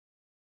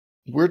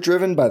We're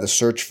driven by the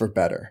search for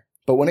better.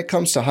 But when it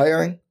comes to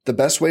hiring, the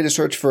best way to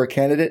search for a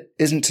candidate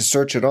isn't to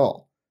search at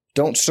all.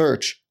 Don't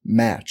search,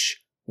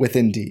 match with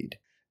Indeed.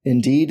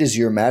 Indeed is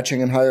your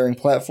matching and hiring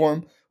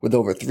platform with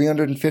over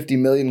 350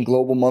 million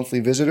global monthly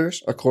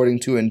visitors,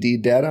 according to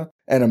Indeed data,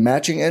 and a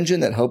matching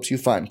engine that helps you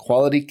find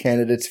quality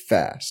candidates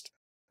fast.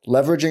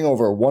 Leveraging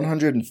over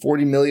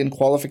 140 million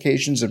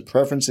qualifications and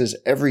preferences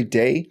every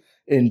day,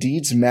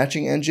 Indeed's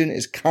matching engine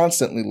is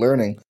constantly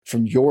learning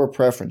from your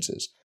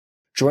preferences.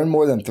 Join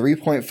more than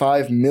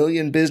 3.5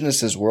 million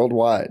businesses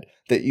worldwide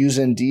that use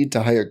Indeed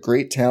to hire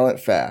great talent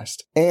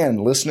fast.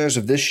 And listeners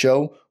of this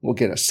show will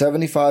get a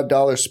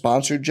 $75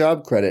 sponsored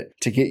job credit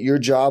to get your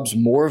jobs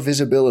more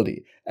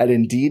visibility at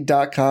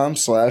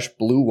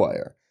Indeed.com/Blue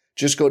Wire.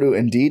 Just go to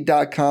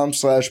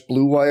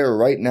Indeed.com/Blue Wire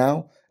right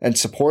now and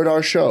support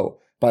our show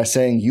by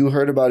saying you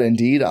heard about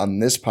Indeed on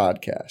this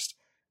podcast.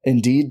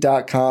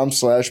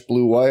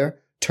 Indeed.com/Blue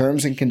Wire.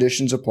 Terms and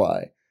conditions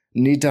apply.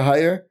 Need to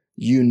hire?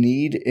 You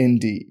need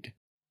Indeed.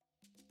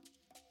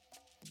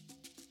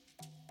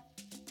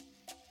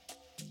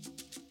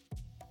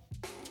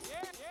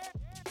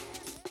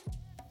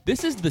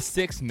 This is the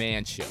Sixth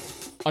Man Show,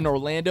 an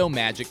Orlando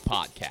Magic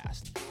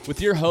podcast, with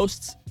your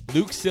hosts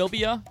Luke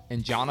Sylvia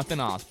and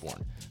Jonathan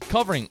Osborne,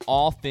 covering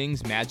all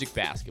things Magic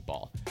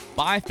basketball.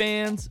 By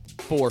fans,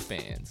 for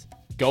fans.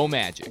 Go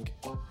Magic.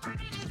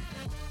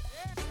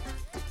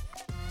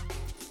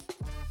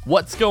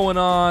 What's going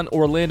on,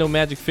 Orlando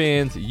Magic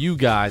fans? You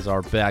guys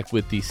are back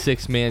with the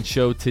Sixth Man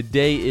Show.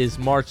 Today is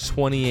March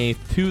 28th,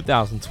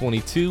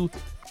 2022.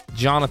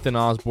 Jonathan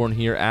Osborne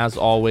here. As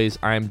always,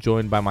 I am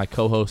joined by my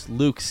co-host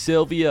Luke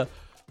Sylvia.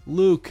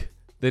 Luke,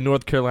 the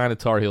North Carolina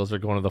Tar Heels are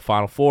going to the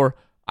Final Four.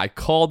 I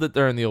called it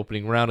during the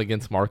opening round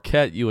against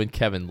Marquette. You and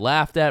Kevin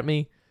laughed at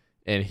me,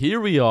 and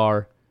here we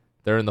are.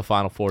 They're in the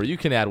Final Four. You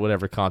can add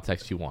whatever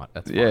context you want.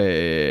 That's fine.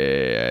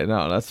 Yeah.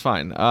 No, that's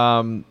fine.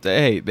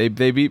 Hey, they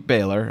beat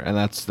Baylor, and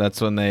that's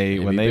when they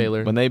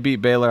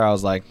beat Baylor. I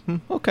was like,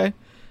 okay,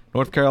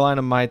 North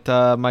Carolina might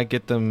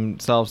get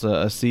themselves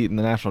a seat in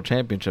the national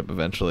championship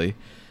eventually.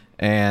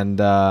 And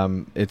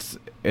it's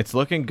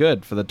looking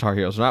good for the Tar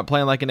Heels. We're not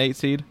playing like an 8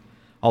 seed,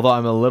 although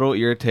I'm a little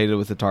irritated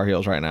with the Tar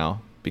Heels right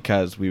now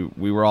because we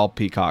were all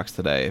Peacocks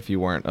today if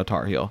you weren't a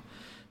Tar Heel.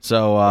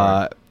 So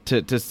right.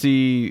 to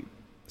see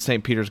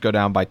St. Peter's go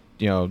down by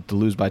to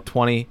lose by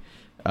 20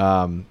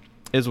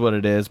 is what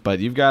it is. But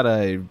you've got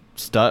a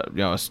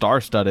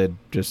star-studded,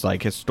 just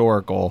like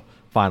historical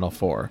Final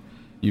Four.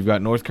 You've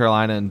got North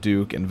Carolina and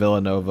Duke and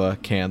Villanova,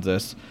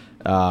 Kansas.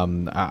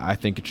 I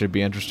think it should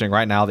be interesting.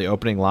 Right now, the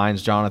opening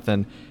lines,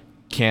 Jonathan,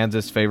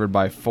 Kansas favored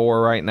by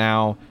 4 right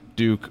now,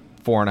 Duke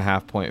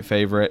 4.5-point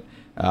favorite.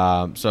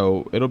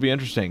 So it'll be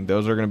interesting.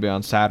 Those are going to be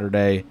on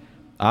Saturday.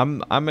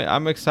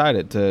 I'm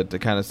excited to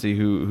kind of see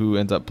who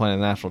ends up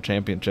playing the national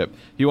championship.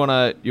 You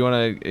wanna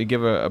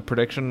give a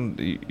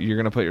prediction? You're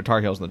gonna put your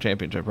Tar Heels in the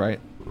championship, right?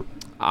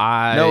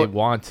 I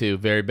want to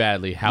very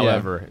badly.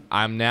 However,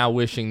 I'm now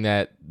wishing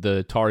that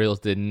the Tar Heels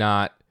did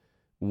not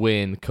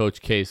win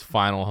Coach K's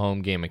final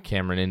home game at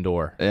Cameron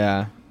Indoor.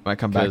 Yeah, might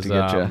come back to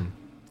get you.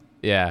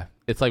 Yeah,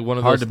 it's like one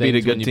of hard those to beat a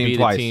things good when you team beat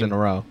twice a team in a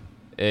row.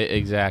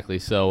 Exactly.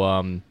 So,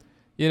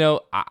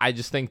 I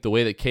just think the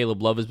way that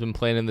Caleb Love has been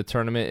playing in the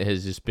tournament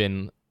has just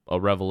been a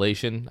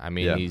revelation. I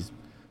mean, he's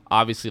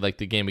obviously like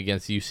the game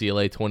against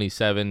UCLA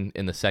 27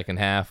 in the second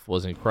half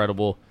was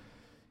incredible.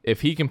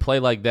 If he can play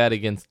like that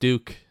against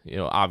Duke,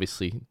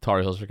 obviously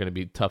Tar Heels are going to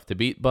be tough to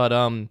beat. But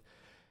I'm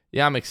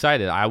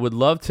excited. I would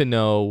love to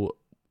know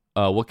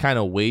what kind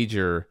of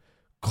wager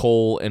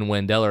Cole and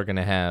Wendell are going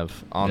to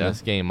have on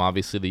this game.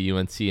 Obviously the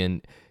UNC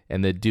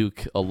and the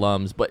Duke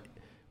alums. But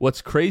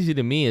what's crazy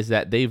to me is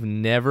that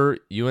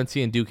UNC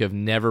and Duke have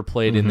never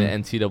played in the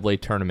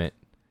NCAA tournament,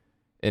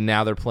 and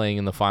now they're playing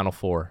in the Final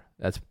Four.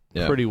 That's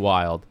pretty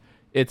wild.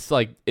 It's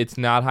like, it's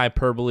not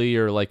hyperbole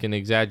or like an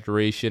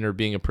exaggeration or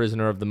being a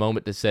prisoner of the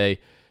moment to say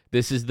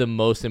this is the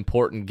most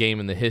important game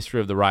in the history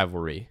of the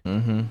rivalry,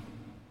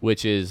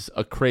 which is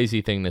a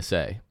crazy thing to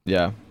say.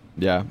 Yeah,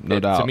 no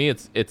doubt. To me,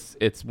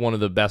 it's one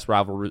of the best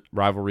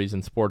rivalries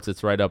in sports.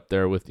 It's right up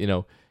there with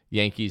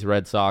Yankees,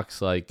 Red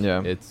Sox.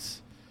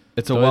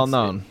 It's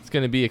well-known. It's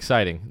going to be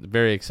exciting,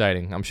 very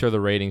exciting. I'm sure the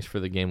ratings for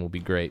the game will be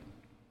great.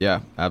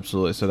 Yeah,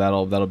 absolutely. So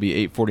that'll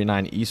be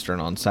 8:49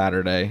 Eastern on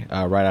Saturday,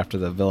 right after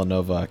the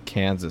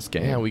Villanova-Kansas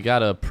game. Yeah, we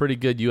got a pretty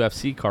good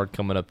UFC card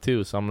coming up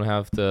too, so I'm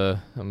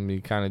gonna be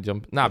kind of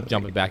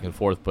jumping back and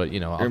forth, but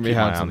I'll keep my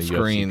eye on the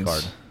screens. UFC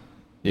card.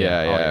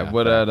 Yeah.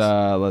 What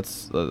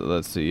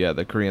let's see. Yeah,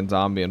 the Korean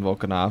Zombie and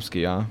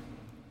Volkanovski, huh?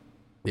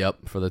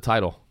 Yep, for the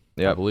title.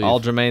 Yep.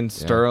 Aljamain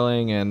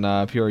Sterling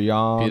and Peter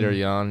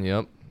Yan.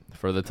 Yep,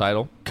 for the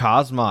title.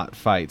 Kazmat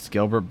fights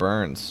Gilbert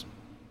Burns.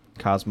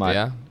 Kazmat.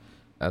 Yeah.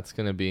 That's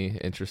gonna be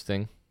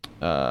interesting.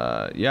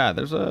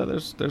 There's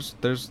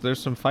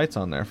some fights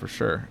on there for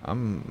sure.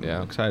 I'm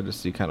excited to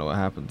see kind of what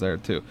happens there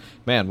too.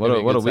 Man, what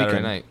a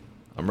weekend! Night.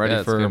 I'm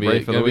ready for the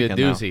weekend. Be a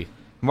doozy. Now.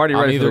 I'm already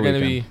ready for the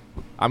weekend.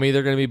 I'm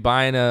either gonna be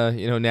buying a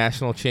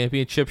national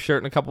championship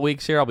shirt in a couple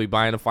weeks here. I'll be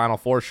buying a Final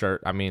Four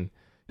shirt. I mean,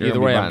 either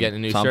way, I'm getting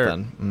a new shirt.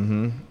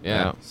 Mm-hmm.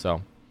 Yeah.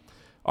 So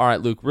All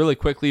right, Luke, really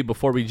quickly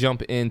before we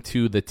jump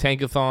into the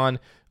Tankathon,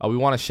 we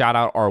want to shout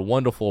out our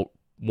wonderful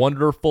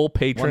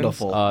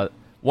patrons.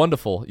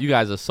 Wonderful. You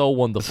guys are so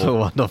wonderful. So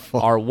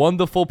wonderful. Our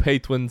wonderful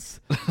patrons.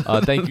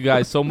 Thank you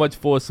guys so much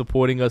for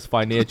supporting us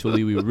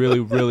financially. We really,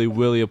 really,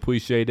 really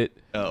appreciate it.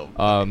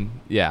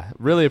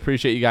 Really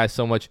appreciate you guys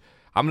so much.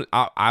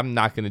 I'm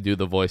not going to do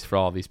the voice for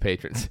all these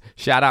patrons.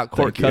 Shout out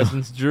Court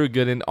Cousins, Drew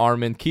Gooden,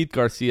 Armin, Keith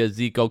Garcia,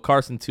 Zico,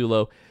 Carson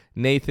Tulo,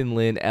 Nathan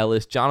Lynn,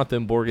 Ellis,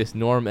 Jonathan Borges,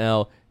 Norm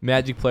L,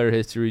 Magic Player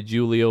History,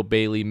 Julio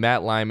Bailey,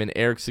 Matt Lyman,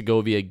 Eric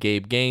Segovia,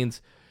 Gabe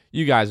Gaines.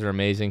 You guys are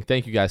amazing.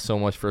 Thank you guys so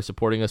much for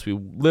supporting us. We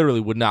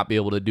literally would not be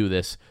able to do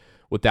this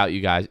without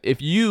you guys.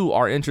 If you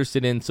are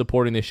interested in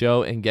supporting the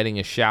show and getting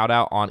a shout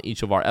out on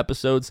each of our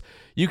episodes,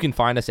 you can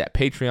find us at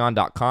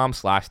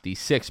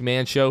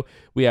patreon.com/the6man show.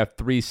 We have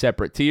 3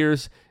 separate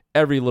tiers.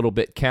 Every little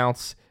bit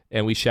counts,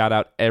 and we shout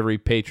out every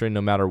patron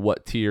no matter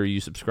what tier you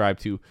subscribe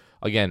to.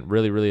 Again,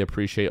 really, really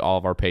appreciate all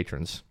of our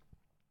patrons.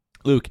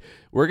 Luke,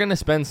 we're going to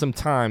spend some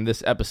time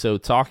this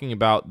episode talking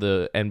about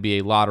the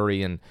NBA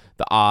lottery and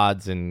the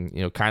odds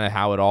and, kind of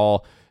how it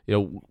all,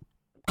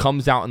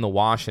 comes out in the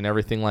wash and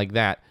everything like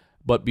that.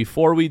 But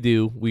before we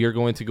do, we are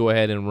going to go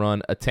ahead and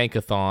run a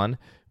Tankathon,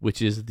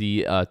 which is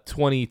the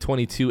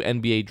 2022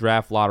 NBA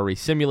Draft Lottery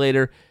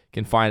Simulator. You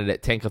can find it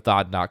at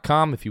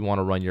tankathon.com. If you want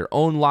to run your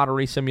own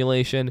lottery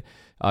simulation,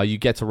 you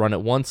get to run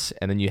it once,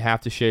 and then you have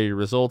to share your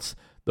results.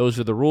 Those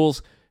are the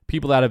rules.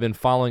 People that have been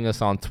following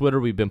us on Twitter,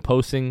 we've been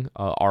posting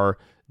our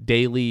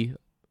daily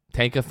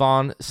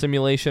Tankathon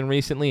simulation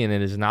recently, and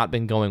it has not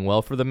been going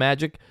well for the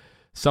Magic.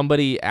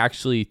 Somebody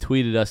actually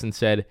tweeted us and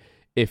said,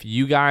 if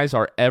you guys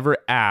are ever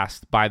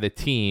asked by the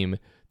team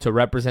to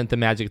represent the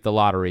Magic at the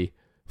lottery,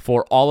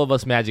 for all of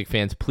us Magic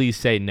fans, please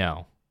say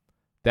no.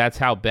 That's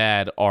how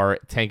bad our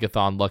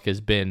Tankathon luck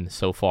has been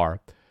so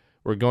far.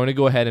 We're going to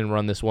go ahead and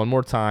run this one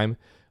more time.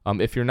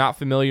 If you're not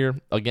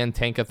familiar, again,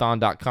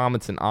 tankathon.com.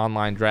 It's an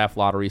online draft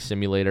lottery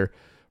simulator.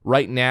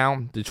 Right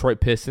now, Detroit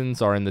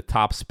Pistons are in the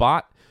top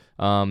spot.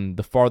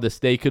 The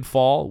farthest they could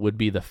fall would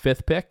be the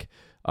 5th pick.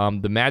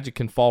 The Magic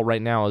can fall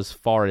right now as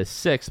far as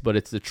 6th, but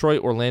it's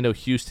Detroit, Orlando,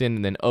 Houston,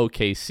 and then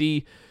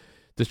OKC.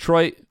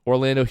 Detroit,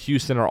 Orlando,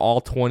 Houston are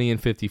all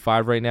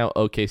 20-55 right now.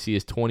 OKC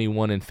is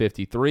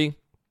 21-53.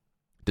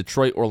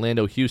 Detroit,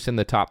 Orlando, Houston,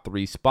 the top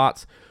 3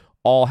 spots,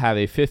 all have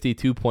a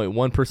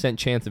 52.1%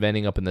 chance of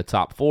ending up in the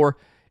top 4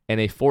 and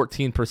a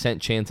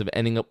 14% chance of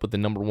ending up with the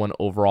number 1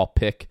 overall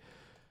pick.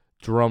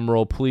 Drum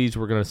roll, please.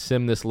 We're going to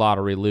sim this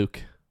lottery,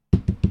 Luke.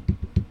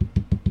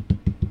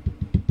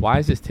 Why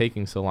is this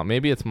taking so long?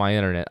 Maybe it's my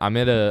internet. I'm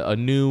at a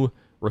new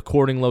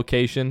recording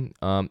location.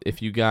 If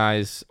you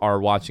guys are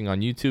watching on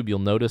YouTube, you'll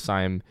notice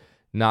I'm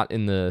not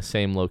in the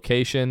same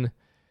location.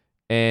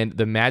 And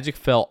the Magic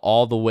fell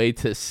all the way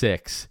to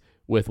 6,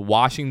 with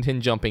Washington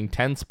jumping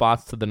 10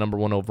 spots to the number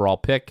 1 overall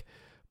pick.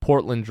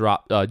 Portland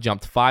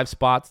jumped 5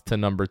 spots to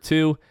number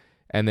 2.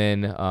 And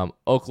then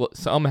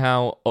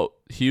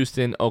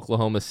Houston,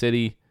 Oklahoma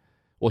City.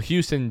 Well,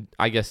 Houston,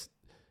 I guess,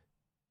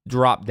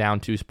 dropped down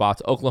 2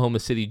 spots. Oklahoma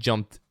City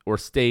jumped or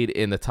stayed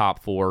in the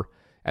top 4.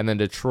 And then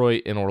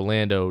Detroit and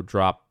Orlando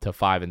dropped to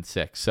 5 and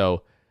 6.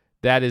 So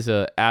that is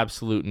an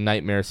absolute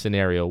nightmare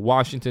scenario.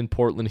 Washington,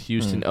 Portland,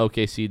 Houston,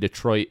 OKC,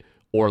 Detroit,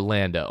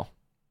 Orlando.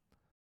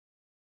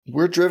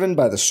 We're driven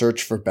by the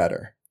search for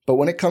better. But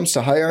when it comes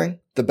to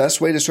hiring, the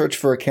best way to search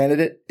for a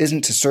candidate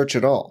isn't to search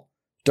at all.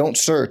 Don't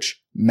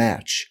search,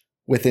 match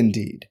with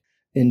Indeed.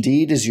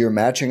 Indeed is your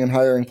matching and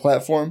hiring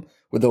platform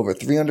with over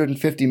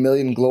 350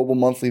 million global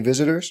monthly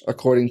visitors,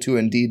 according to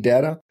Indeed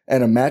data,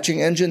 and a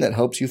matching engine that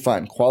helps you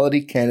find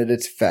quality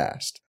candidates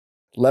fast.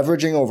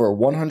 Leveraging over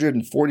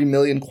 140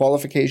 million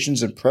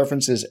qualifications and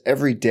preferences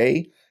every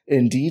day,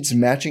 Indeed's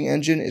matching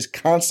engine is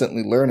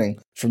constantly learning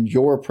from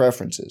your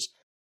preferences.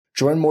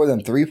 Join more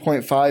than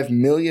 3.5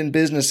 million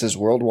businesses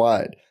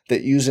worldwide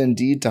that use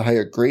Indeed to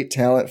hire great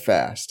talent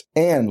fast.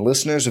 And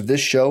listeners of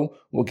this show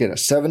will get a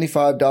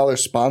 $75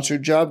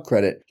 sponsored job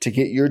credit to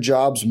get your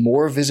jobs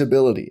more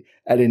visibility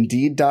at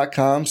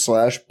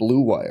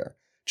Indeed.com/Blue Wire.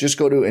 Just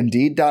go to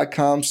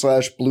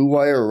Indeed.com/Blue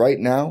Wire right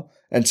now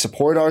and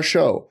support our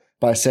show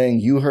by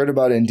saying you heard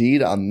about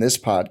Indeed on this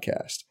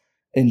podcast.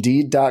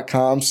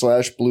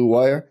 Indeed.com/Blue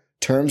Wire.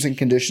 Terms and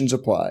conditions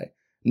apply.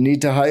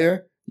 Need to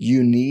hire?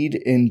 You need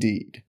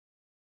Indeed.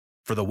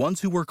 For the ones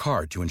who work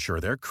hard to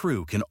ensure their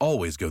crew can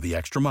always go the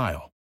extra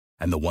mile,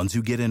 and the ones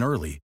who get in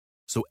early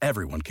so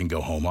everyone can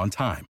go home on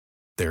time,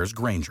 there's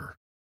Grainger,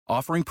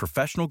 offering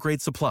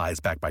professional-grade supplies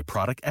backed by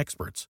product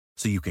experts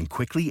so you can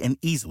quickly and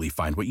easily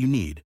find what you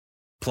need.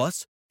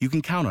 Plus, you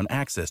can count on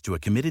access to a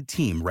committed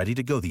team ready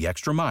to go the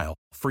extra mile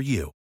for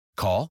you.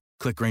 Call,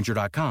 click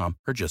Grainger.com,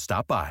 or just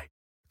stop by.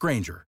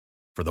 Grainger,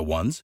 for the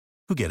ones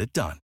who get it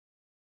done.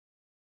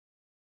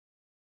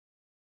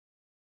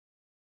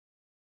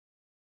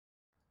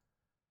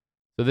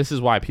 So this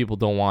is why people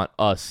don't want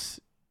us,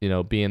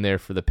 being there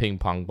for the ping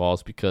pong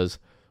balls, because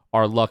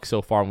our luck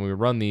so far when we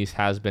run these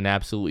has been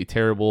absolutely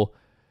terrible.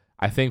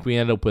 I think we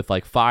ended up with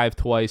like 5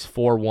 twice,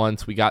 4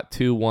 once. We got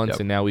 2 once,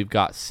 and now we've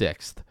got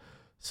 6th.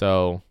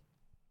 So,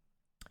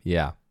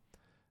 yeah.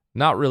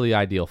 Not really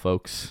ideal,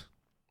 folks.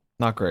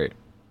 Not great.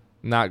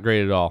 Not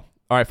great at all.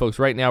 All right, folks,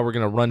 right now we're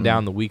going to run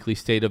down the weekly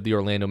state of the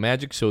Orlando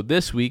Magic. So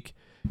this week,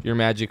 your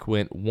Magic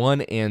went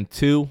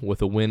 1-2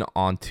 with a win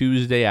on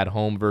Tuesday at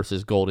home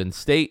versus Golden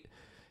State,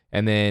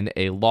 and then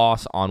a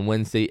loss on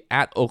Wednesday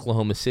at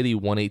Oklahoma City,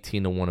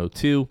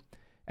 118-102.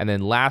 And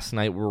then last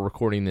night, we're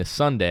recording this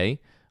Sunday,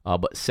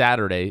 but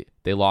Saturday,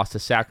 they lost to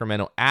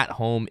Sacramento at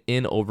home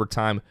in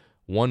overtime,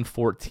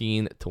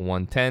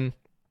 114-110.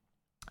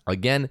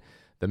 Again,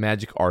 the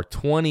Magic are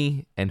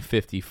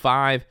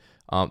 20-55.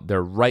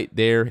 They're right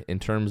there in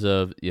terms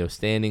of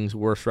standings,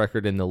 worst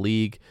record in the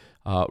league.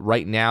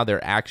 Right now,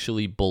 they're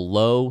actually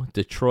below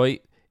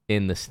Detroit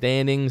in the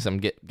standings.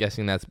 I'm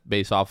guessing that's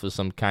based off of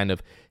some kind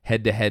of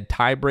head-to-head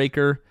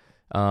tiebreaker.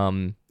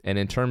 And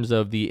in terms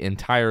of the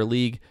entire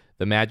league,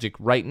 the Magic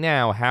right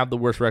now have the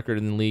worst record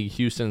in the league.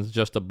 Houston's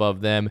just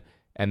above them,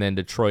 and then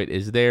Detroit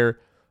is there.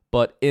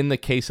 But in the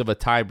case of a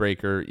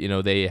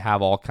tiebreaker, they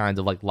have all kinds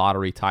of like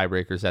lottery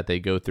tiebreakers that they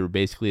go through.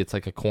 Basically, it's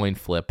like a coin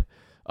flip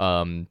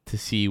to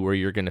see where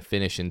you're going to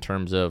finish in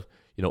terms of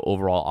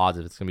overall odds,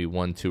 if it's going to be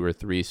 1, 2, or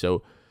 3.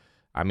 So,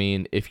 I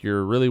mean, if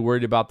you're really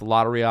worried about the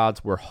lottery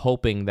odds, we're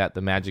hoping that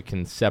the Magic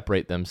can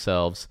separate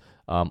themselves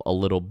a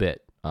little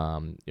bit.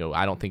 I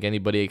don't think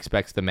anybody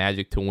expects the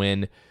Magic to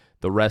win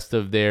the rest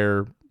of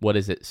their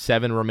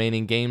 7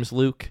 remaining games,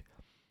 Luke?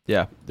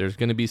 Yeah. There's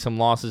going to be some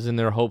losses in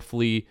there.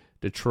 Hopefully,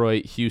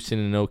 Detroit, Houston,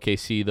 and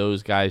OKC,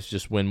 those guys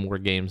just win more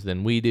games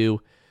than we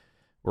do.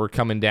 We're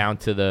coming down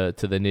to the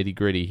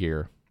nitty-gritty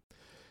here.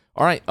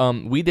 All right,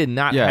 we did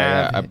not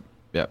have...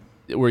 Yeah.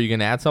 Were you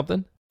going to add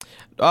something?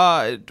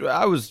 I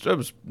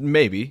was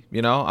maybe,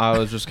 I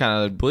was just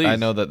kind of, I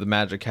know that the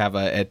Magic have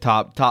a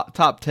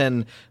top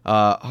 10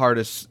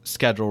 hardest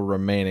schedule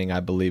remaining, I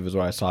believe is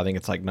what I saw. I think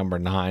it's like number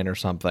 9 or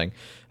something.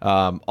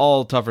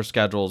 All tougher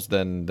schedules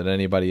than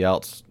anybody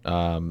else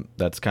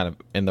that's kind of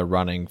in the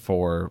running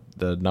for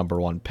the number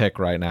 1 pick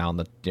right now in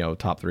the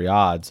top 3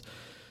 odds.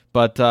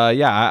 But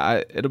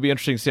it'll be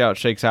interesting to see how it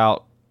shakes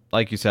out.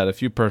 Like you said, a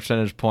few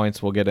percentage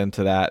points. We'll get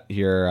into that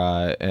here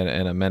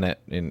in a minute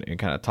and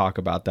kind of talk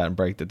about that and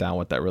break it down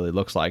what that really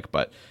looks like.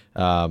 But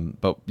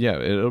yeah,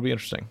 it'll be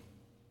interesting.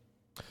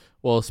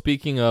 Well,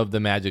 speaking of the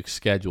Magic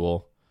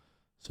schedule,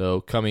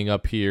 so coming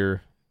up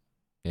here,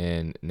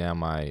 and now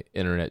my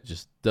internet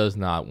just does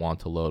not want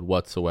to load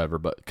whatsoever.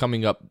 But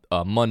coming up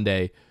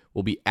Monday,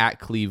 we'll be at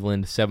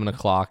Cleveland, 7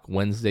 o'clock.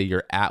 Wednesday,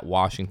 you're at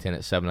Washington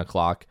at 7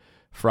 o'clock.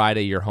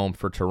 Friday, you're home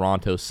for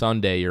Toronto.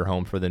 Sunday, you're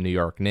home for the New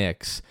York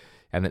Knicks.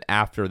 And then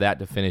after that,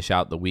 to finish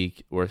out the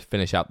week, or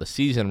finish out the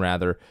season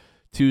rather,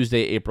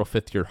 Tuesday, April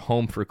 5th, you're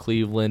home for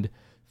Cleveland.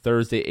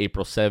 Thursday,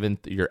 April 7th,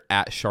 you're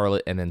at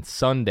Charlotte. And then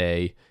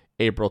Sunday,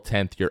 April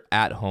 10th, you're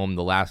at home,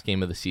 the last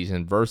game of the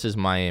season versus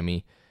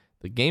Miami.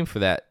 The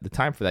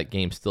time for that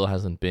game still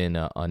hasn't been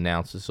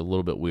announced. It's a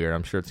little bit weird.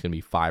 I'm sure it's going to be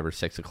 5 or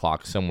 6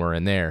 o'clock, somewhere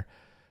in there.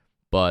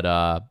 But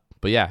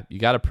yeah, you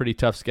got a pretty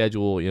tough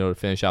schedule, to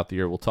finish out the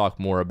year. We'll talk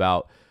more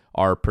about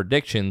our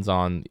predictions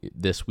on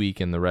this week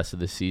and the rest of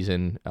the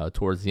season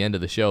towards the end of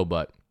the show.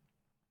 But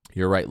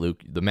you're right,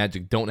 Luke. The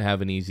Magic don't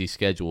have an easy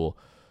schedule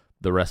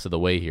the rest of the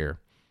way here.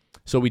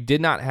 So we did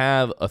not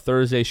have a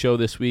Thursday show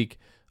this week.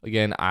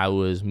 Again, I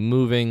was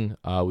moving.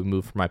 We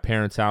moved from my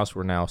parents' house.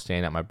 We're now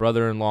staying at my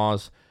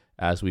brother-in-law's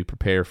as we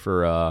prepare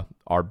for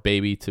our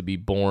baby to be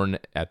born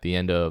at the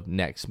end of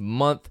next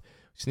month.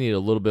 Just need a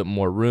little bit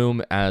more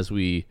room as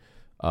we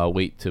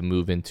wait to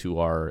move into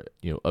our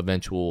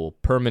eventual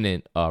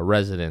permanent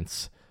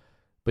residence.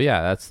 But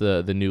yeah, that's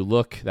the new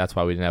look. That's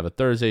why we didn't have a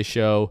Thursday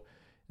show,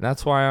 and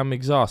that's why I'm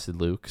exhausted,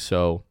 Luke.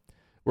 So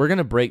we're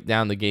gonna break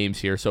down the games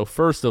here. So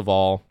first of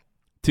all,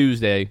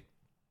 Tuesday,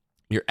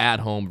 you're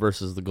at home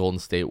versus the Golden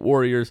State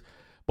Warriors.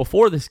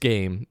 Before this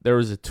game, there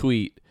was a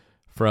tweet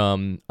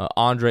from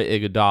Andre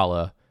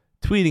Iguodala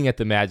tweeting at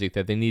the Magic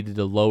that they needed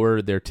to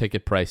lower their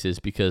ticket prices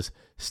because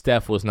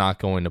Steph was not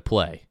going to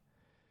play.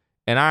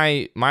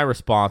 And my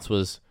response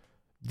was,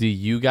 do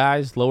you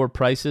guys lower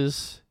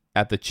prices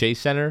at the Chase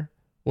Center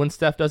when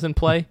Steph doesn't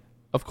play?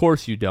 Of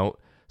course you don't.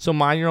 So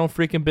mind your own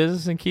freaking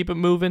business and keep it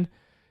moving.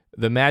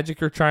 The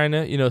Magic are trying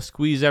to,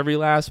 squeeze every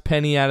last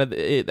penny out of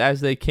it as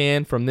they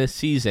can from this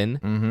season.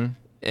 Mm-hmm.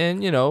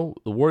 And, the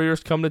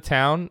Warriors come to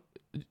town,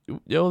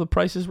 the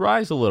prices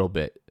rise a little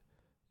bit.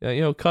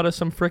 Cut us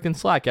some freaking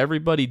slack.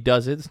 Everybody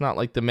does it. It's not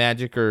like the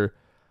Magic are,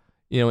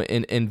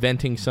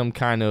 inventing some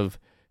kind of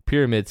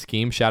pyramid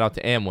scheme. Shout out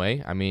to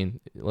Amway. I mean,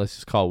 let's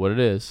just call it what it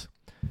is.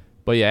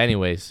 But yeah,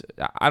 anyways,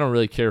 I don't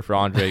really care for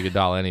Andre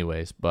Iguodala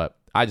anyways, but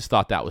I just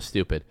thought that was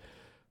stupid.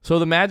 So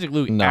the Magic,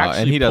 Luke,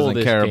 and he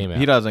doesn't care.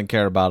 He doesn't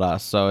care about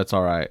us, so it's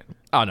all right.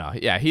 Oh no,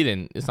 yeah, he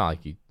didn't. It's not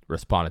like he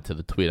responded to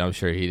the tweet. I'm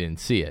sure he didn't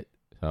see it.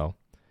 So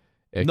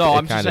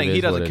I'm just saying he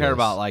doesn't care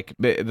about like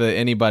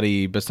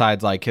anybody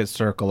besides like his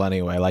circle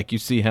anyway. Like you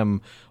see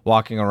him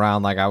walking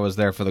around. Like I was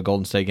there for the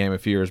Golden State game a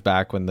few years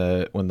back when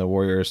the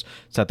Warriors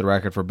set the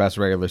record for best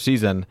regular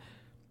season,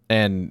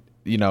 and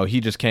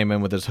he just came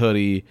in with his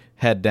hoodie,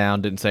 head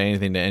down, didn't say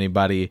anything to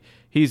anybody.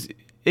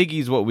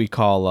 Iggy's what we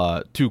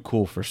call too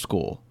cool for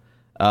school.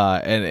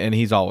 and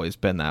he's always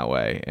been that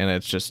way. And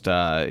it's just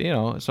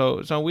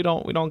so we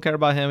don't care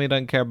about him. He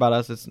doesn't care about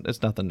us.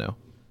 It's nothing new.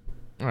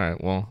 All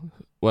right, well,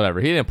 whatever.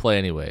 He didn't play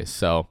anyways.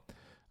 So,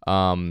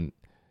 wait,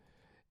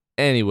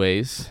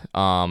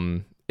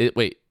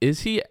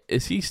 is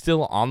he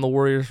still on the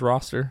Warriors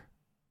roster?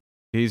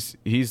 He's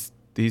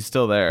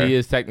still there. He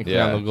is technically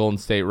on the Golden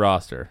State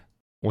roster.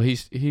 Well,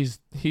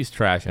 he's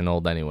trash and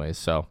old anyways.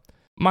 So,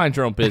 mind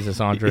your own business,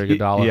 Andre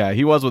Iguodala. Yeah,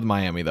 he was with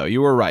Miami though.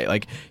 You were right.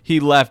 Like he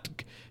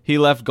left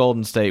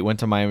Golden State, went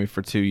to Miami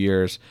for 2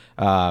 years,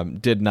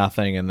 did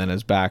nothing, and then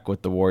is back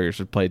with the Warriors.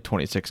 Who played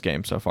 26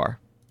 games so far.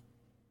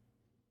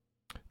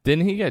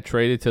 Didn't he get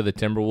traded to the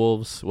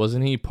Timberwolves?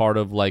 Wasn't he part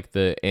of like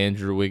the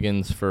Andrew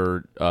Wiggins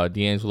for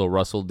D'Angelo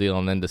Russell deal,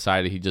 and then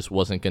decided he just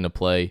wasn't going to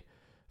play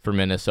for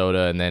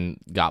Minnesota, and then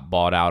got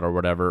bought out or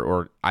whatever?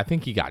 Or I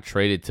think he got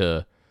traded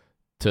to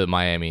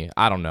Miami.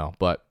 I don't know,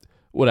 but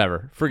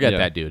whatever. Forget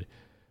that dude.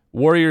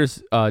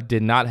 Warriors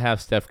did not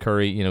have Steph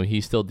Curry.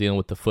 He's still dealing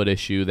with the foot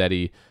issue that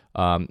he,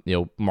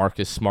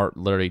 Marcus Smart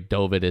literally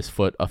dove at his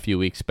foot a few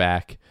weeks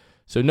back.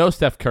 So no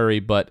Steph Curry,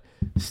 but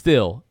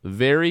still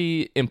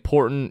very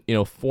important,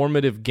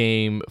 formative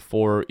game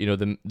for,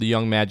 the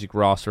young Magic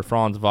roster.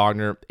 Franz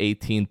Wagner,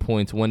 18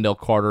 points. Wendell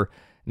Carter,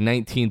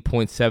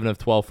 19.7 of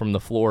 12 from the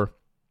floor.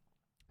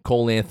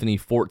 Cole Anthony,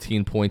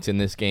 14 points in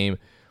this game.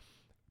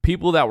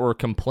 People that were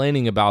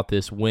complaining about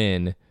this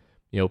win,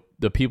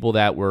 the people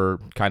that were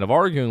kind of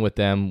arguing with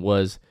them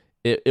was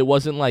it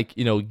wasn't like,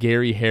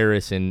 Gary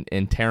Harris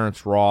and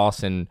Terrence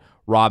Ross and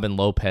Robin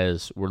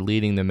Lopez were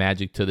leading the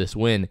Magic to this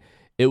win.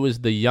 It was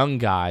the young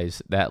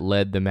guys that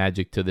led the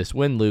Magic to this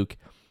win, Luke.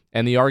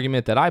 And the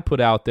argument that I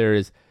put out there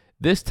is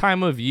this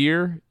time of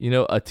year,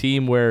 a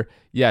team where,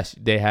 yes,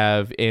 they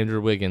have Andrew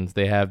Wiggins,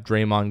 they have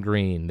Draymond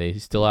Green, they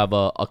still have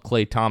a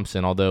Klay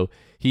Thompson, although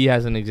he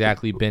hasn't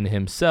exactly been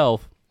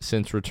himself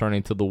since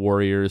returning to the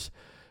Warriors.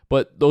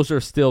 But those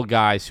are still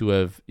guys who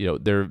have,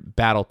 they're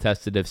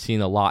battle-tested, have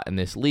seen a lot in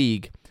this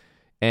league.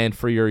 And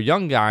for your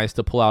young guys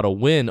to pull out a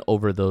win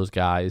over those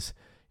guys,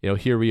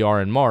 here we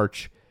are in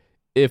March.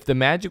 If the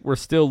Magic were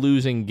still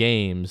losing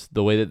games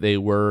the way that they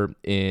were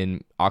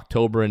in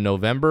October and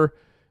November,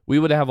 we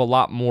would have a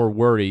lot more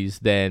worries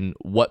than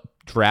what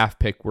draft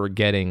pick we're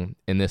getting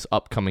in this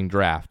upcoming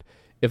draft.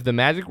 If the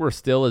Magic were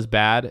still as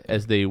bad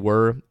as they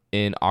were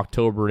in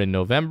October and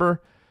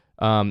November,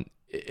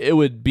 it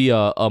would be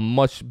a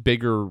much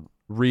bigger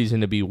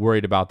reason to be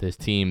worried about this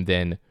team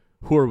than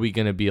who are we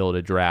going to be able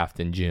to draft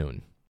in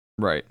June.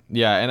 Right.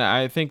 Yeah, and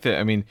I think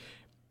that,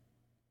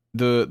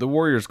 the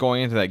Warriors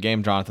going into that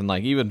game, Jonathan,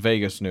 like even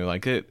Vegas knew,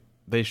 like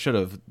they should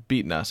have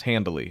beaten us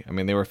handily.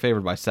 They were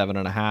favored by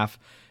 7.5,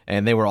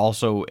 and they were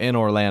also in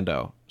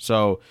Orlando.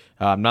 So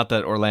not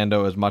that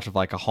Orlando is much of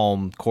like a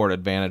home court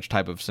advantage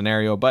type of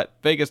scenario, but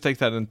Vegas takes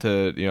that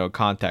into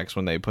context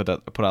when they put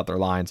out their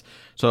lines.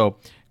 So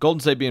Golden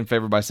State being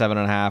favored by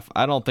 7.5,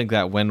 I don't think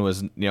that win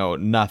was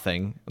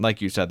nothing. Like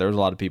you said, there was a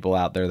lot of people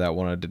out there that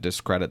wanted to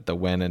discredit the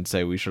win and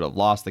say we should have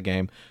lost the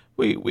game.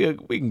 We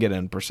can get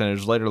in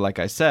percentage later, like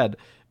I said.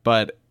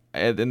 But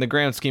in the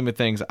grand scheme of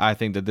things, I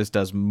think that this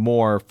does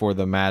more for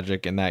the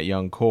Magic and that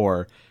young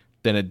core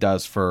than it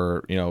does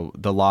for,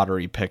 the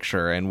lottery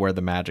picture and where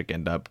the Magic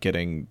end up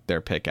getting their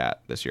pick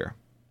at this year.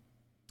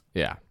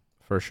 Yeah,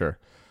 for sure.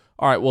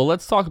 All right, well,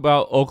 let's talk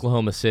about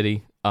Oklahoma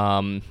City.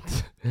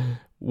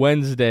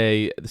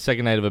 Wednesday, the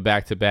second night of a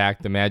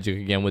back-to-back, the Magic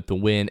again with the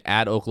win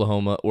at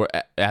Oklahoma or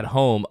at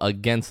home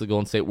against the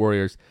Golden State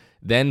Warriors,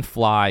 then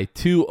fly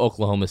to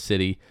Oklahoma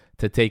City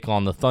to take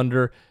on the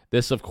Thunder.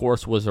 This, of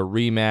course, was a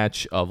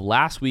rematch of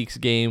last week's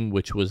game,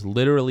 which was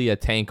literally a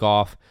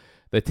tank-off.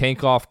 The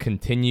tank-off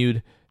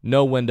continued.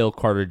 No Wendell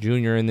Carter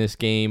Jr. in this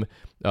game.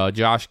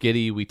 Josh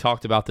Giddey, we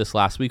talked about this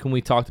last week when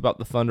we talked about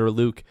the Thunder,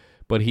 Luke,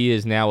 but he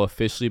has now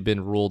officially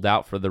been ruled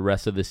out for the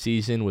rest of the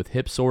season with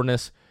hip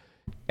soreness.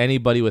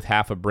 Anybody with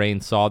half a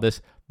brain saw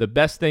this. The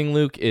best thing,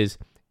 Luke, is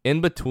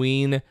in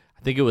between,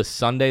 I think it was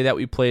Sunday that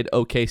we played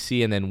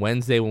OKC and then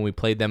Wednesday when we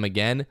played them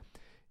again.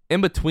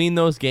 In between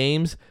those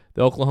games,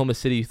 the Oklahoma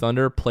City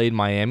Thunder played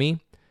Miami,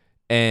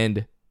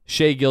 and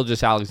Shai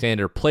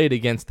Gilgeous-Alexander played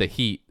against the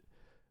Heat,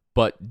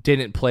 but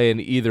didn't play in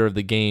either of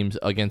the games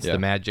against the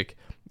Magic.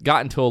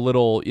 Got into a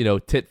little,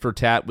 tit for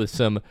tat with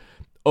some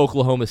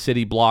Oklahoma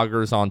City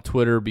bloggers on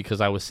Twitter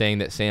because I was saying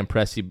that Sam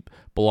Presti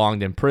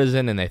belonged in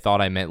prison, and they thought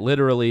I meant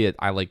literally.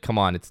 Come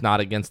on, it's not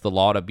against the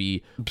law to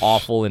be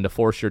awful and to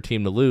force your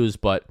team to lose,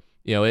 but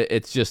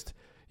it's just,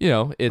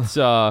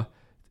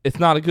 it's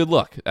not a good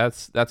look.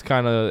 That's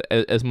kind of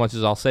as much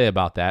as I'll say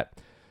about that.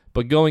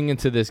 But going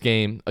into this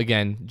game,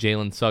 again,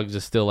 Jalen Suggs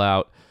is still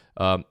out.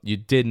 You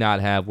did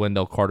not have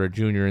Wendell Carter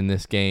Jr. in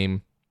this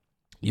game.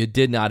 You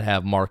did not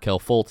have Markelle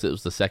Fultz. It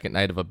was the second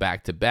night of a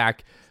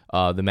back-to-back.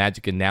 The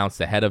Magic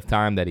announced ahead of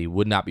time that he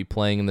would not be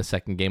playing in the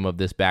second game of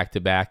this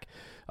back-to-back.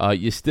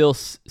 You still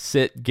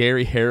sit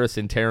Gary Harris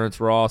and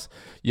Terrence Ross.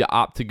 You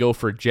opt to go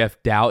for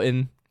Jeff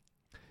Doughton,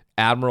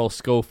 Admiral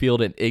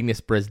Schofield, and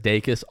Ignas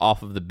Brazdeikis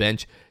off of the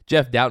bench.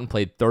 Jeff Doughton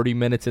played 30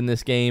 minutes in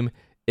this game.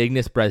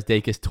 Ignas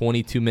Brazdeikis,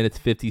 22 minutes,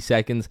 50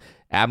 seconds.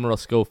 Admiral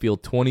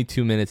Schofield,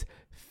 22 minutes,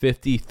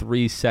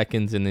 53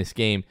 seconds in this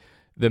game.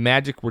 The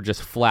Magic were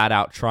just flat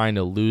out trying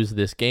to lose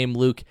this game,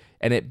 Luke,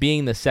 and it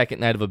being the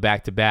second night of a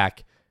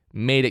back-to-back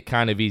made it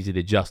kind of easy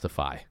to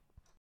justify.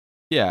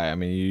 Yeah, I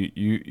mean,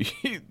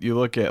 you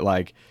look at,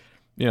 like,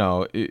 you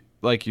know,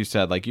 like you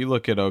said, like you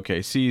look at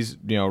OKC's,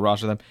 you know,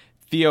 roster them.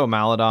 Theo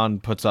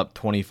Maledon puts up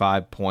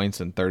 25 points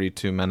in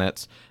 32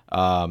 minutes.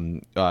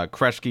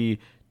 Krejci,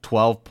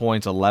 12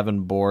 points,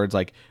 11 boards.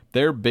 Like,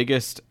 their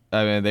biggest,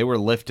 I mean, they were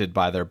lifted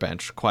by their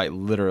bench, quite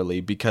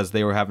literally, because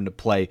they were having to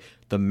play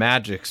the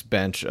Magic's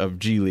bench of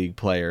G League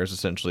players,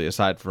 essentially,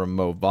 aside from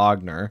Mo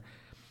Wagner.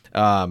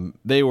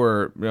 They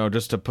were, you know,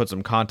 just to put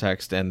some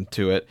context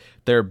into it,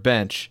 their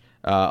bench,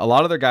 a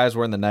lot of their guys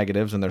were in the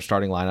negatives in their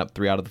starting lineup,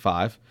 3 out of the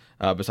 5,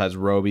 besides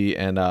Roby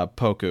and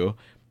Poku.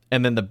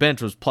 And then the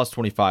bench was plus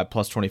 25,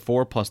 plus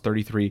 24, plus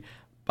 33,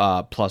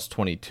 plus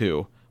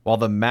 22. While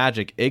the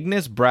Magic,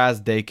 Ignas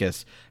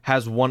Brazdeikis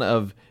has one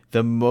of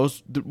the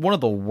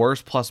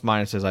worst plus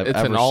minuses I've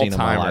ever seen in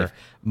my life.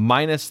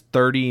 Minus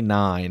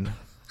 39.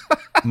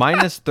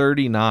 Minus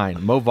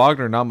 39. Mo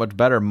Wagner, not much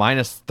better.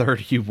 Minus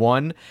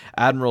 31.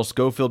 Admiral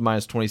Schofield,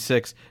 minus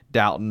 26.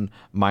 Dalton,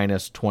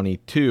 minus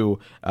 22.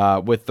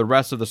 With the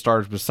rest of the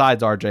starters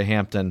besides RJ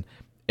Hampton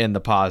in the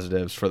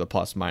positives for the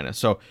plus minus.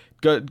 So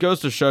goes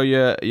to show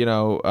you, you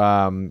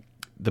know,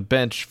 the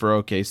bench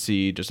for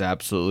OKC just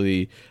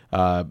absolutely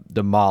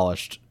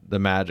demolished the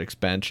Magic's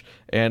bench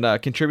and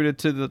contributed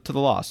to the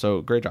loss.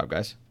 So great job,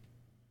 guys.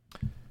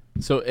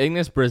 So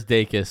Ignas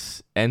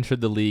Brazdeikis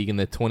entered the league in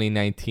the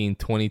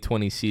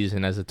 2019-2020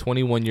 season as a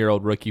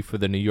 21-year-old rookie for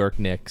the New York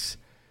Knicks.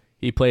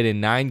 He played in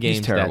 9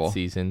 games that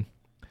season.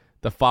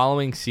 The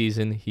following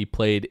season, he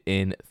played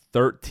in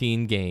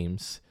 13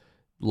 games.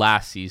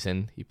 Last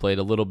season, he played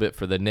a little bit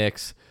for the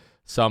Knicks,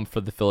 some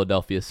for the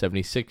Philadelphia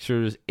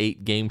 76ers,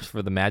 8 games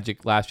for the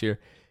Magic last year.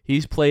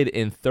 He's played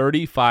in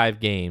 35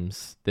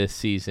 games this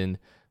season,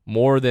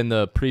 more than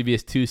the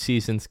previous 2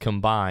 seasons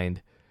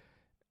combined.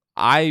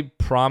 I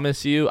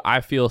promise you,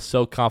 I feel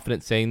so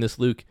confident saying this,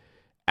 Luke.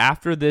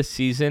 After this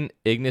season,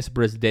 Ignas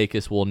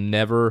Brazdeikis will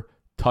never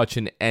touch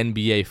an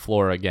NBA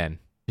floor again.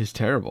 He's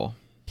terrible.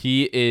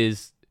 He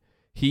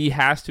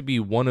has to be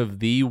one of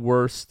the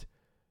worst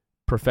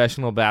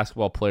professional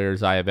basketball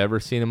players I have ever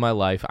seen in my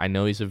life. I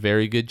know he's a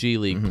very good G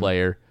League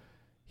player.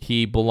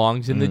 He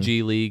belongs in the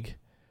G League.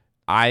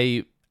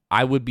 I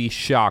would be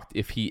shocked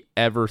if he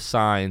ever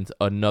signs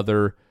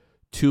another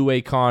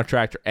 2-way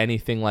contract or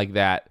anything like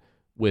that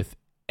with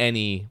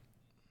any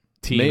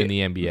team in the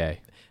NBA.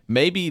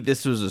 Maybe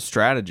this was a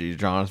strategy,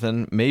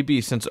 Jonathan.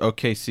 Maybe since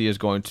OKC is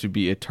going to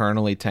be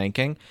eternally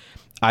tanking,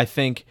 I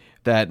think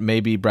that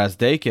maybe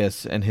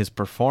Brazdeikis and his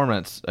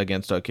performance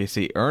against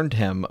OKC earned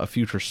him a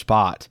future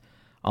spot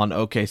on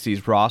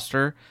OKC's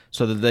roster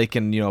so that they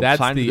can, you know,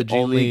 sign to the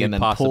G League and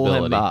then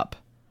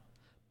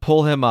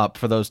pull him up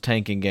for those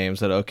tanking games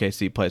that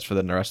OKC plays for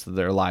the rest of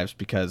their lives,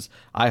 because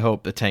I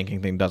hope the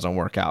tanking thing doesn't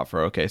work out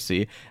for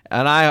OKC,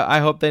 and I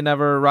hope they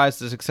never rise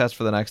to success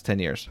for the next 10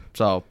 years.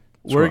 So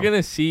we're going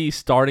to see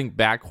starting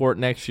backcourt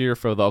next year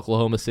for the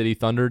Oklahoma City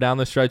Thunder down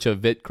the stretch of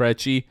Vit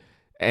Krejci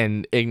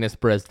and Ignas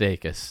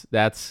Brazdeikis.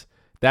 That's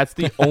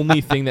the only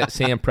thing that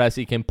Sam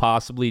Presti can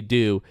possibly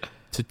do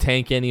to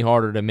tank any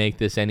harder to make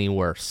this any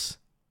worse.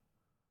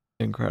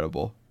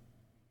 Incredible.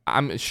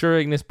 I'm sure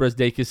Ignas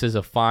Brazdeikis is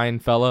a fine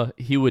fella.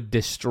 He would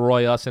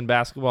destroy us in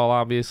basketball,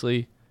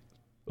 obviously.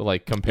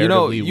 Like,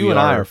 comparatively, you and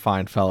I are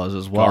fine fellas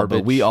as well, garbage.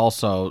 But we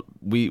also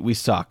we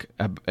suck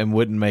and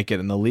wouldn't make it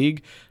in the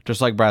league, just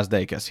like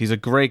Brazdeikis. He's a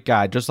great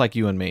guy, just like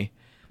you and me.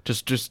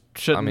 Just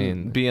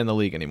shouldn't be in the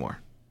league anymore.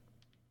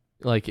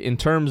 Like, in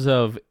terms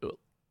of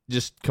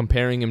just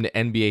comparing him to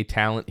NBA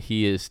talent,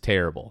 he is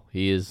terrible.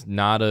 He is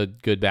not a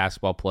good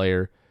basketball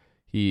player.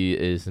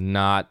 He's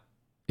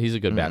a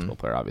good basketball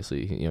player,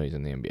 obviously. You know, he's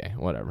in the NBA,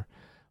 whatever.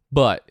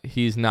 But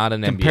he's not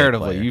an NBA player.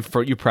 Comparatively,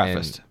 you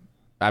prefaced. And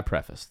I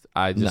prefaced.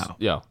 I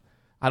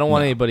don't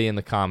want anybody in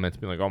the comments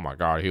being like, "Oh my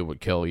God, he would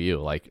kill you."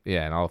 Like,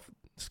 yeah, and I'll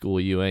school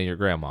you and your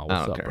grandma.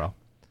 What's up, bro?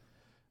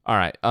 All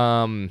right.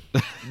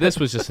 This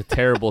was just a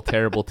terrible,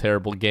 terrible,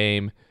 terrible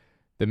game.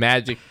 The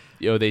Magic,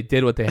 they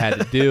did what they had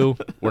to do.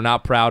 We're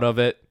not proud of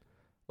it.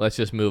 Let's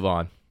just move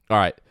on. All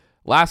right.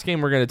 Last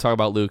game we're going to talk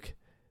about, Luke,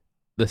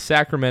 the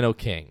Sacramento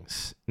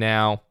Kings.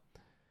 Now,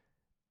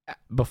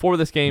 before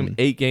this game,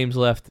 8 games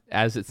left.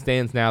 As it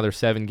stands now, there's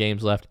 7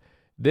 games left.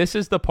 This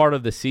is the part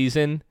of the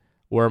season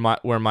where my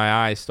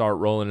eyes start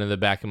rolling in the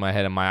back of my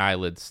head and my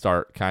eyelids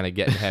start kind of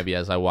getting heavy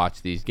as I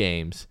watch these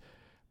games,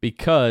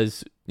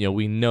 because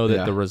we know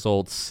that the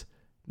results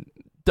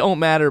don't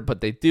matter,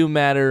 but they do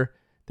matter.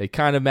 They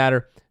kind of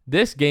matter.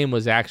 This game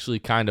was actually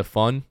kind of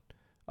fun,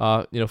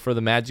 for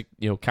the Magic,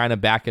 kind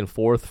of back and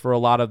forth for a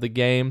lot of the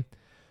game.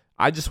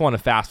 I just want to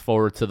fast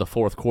forward to the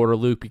fourth quarter,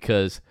 Luke,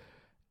 because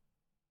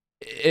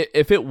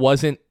if it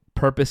wasn't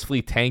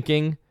purposefully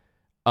tanking,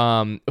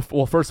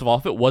 first of all,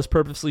 if it was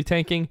purposely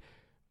tanking,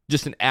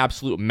 just an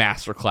absolute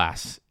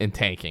masterclass in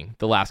tanking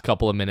the last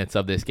couple of minutes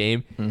of this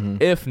game. Mm-hmm.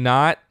 If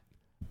not,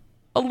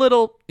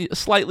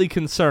 slightly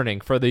concerning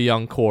for the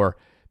young core,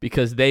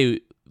 because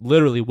they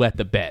literally wet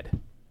the bed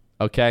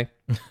Okay?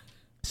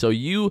 So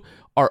you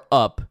are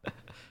up.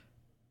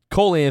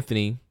 Cole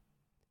Anthony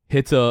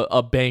hits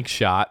a bank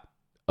shot,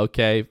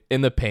 okay,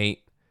 in the paint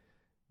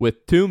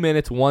with 2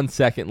 minutes, 1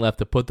 second left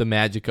to put the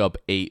Magic up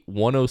 8,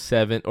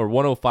 107 or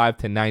 105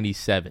 to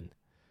 97.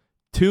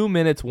 2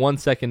 minutes, 1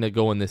 second to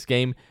go in this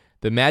game.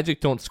 The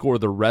Magic don't score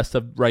the rest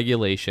of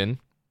regulation.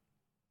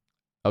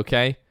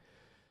 Okay?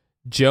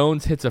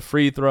 Jones hits a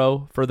free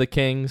throw for the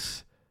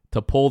Kings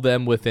to pull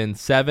them within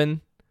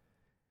 7.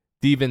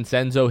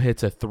 DiVincenzo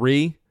hits a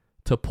 3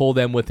 to pull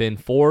them within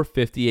 4,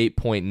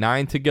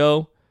 58.9 to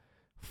go.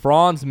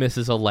 Franz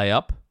misses a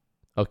layup.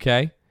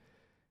 Okay?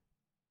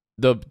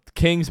 The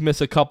Kings miss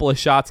a couple of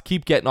shots,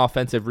 keep getting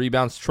offensive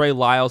rebounds. Trey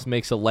Lyles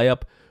makes a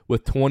layup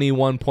with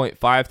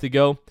 21.5 to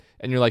go.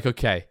 And you're like,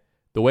 okay,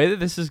 the way that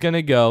this is going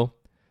to go,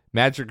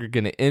 Magic are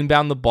going to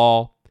inbound the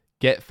ball,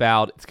 get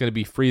fouled. It's going to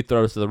be free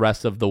throws the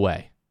rest of the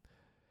way.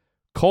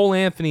 Cole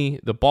Anthony,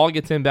 the ball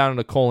gets inbounded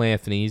to Cole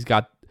Anthony. He's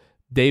got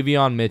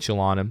Davion Mitchell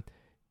on him.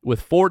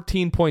 With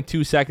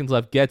 14.2 seconds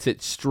left, gets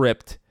it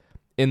stripped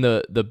in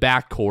the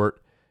backcourt.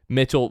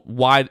 Mitchell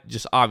wide,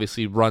 just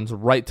obviously runs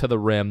right to the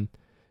rim,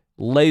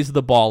 lays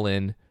the ball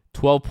in,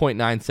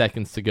 12.9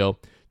 seconds to go.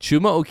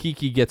 Chuma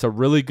Okeke gets a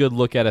really good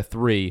look at a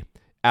 3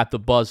 at the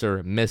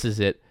buzzer, misses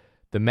it.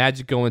 The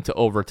Magic go into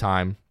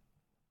overtime,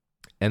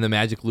 and the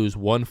Magic lose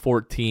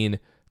 114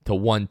 to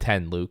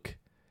 110, Luke.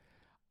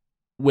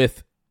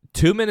 With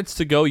 2 minutes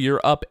to go,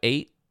 you're up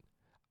 8.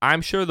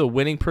 I'm sure the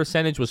winning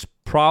percentage was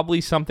probably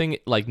something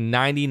like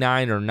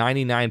 99 or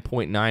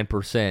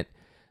 99.9%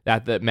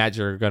 that the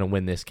Magic are going to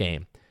win this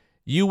game.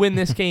 You win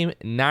this game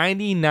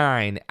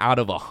 99 out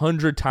of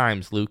 100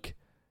 times, Luke.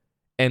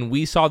 And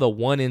we saw the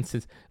one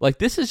instance. Like,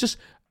 this is just,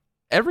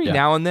 every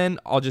now and then,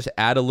 I'll just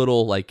add a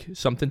little, like,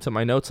 something to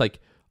my notes, like,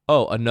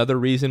 oh, another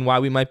reason why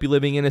we might be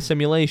living in a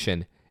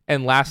simulation.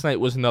 And last night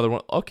was another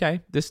one.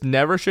 Okay, this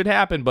never should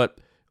happen, but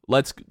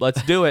let's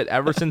do it.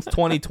 Ever since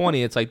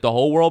 2020, it's like the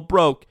whole world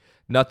broke.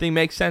 Nothing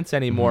makes sense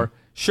anymore. Mm-hmm.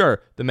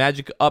 Sure, the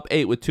Magic up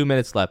 8 with 2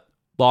 minutes left.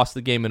 Lost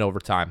the game in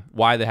overtime.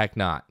 Why the heck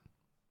not?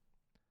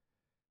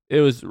 It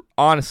was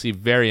honestly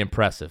very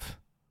impressive.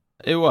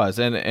 It was,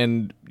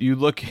 and you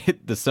look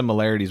at the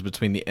similarities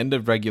between the end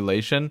of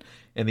regulation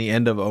and the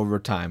end of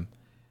overtime.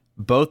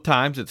 Both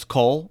times it's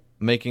Cole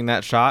making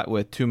that shot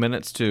with 2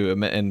 minutes to,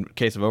 in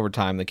case of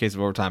overtime,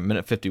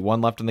 minute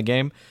 51 left in the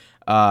game.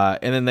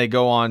 And then they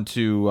go on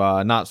to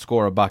not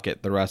score a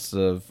bucket the rest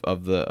of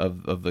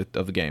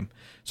the game.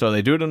 So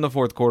they do it in the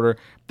fourth quarter.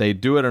 They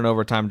do it in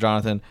overtime,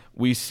 Jonathan.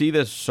 We see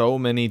this so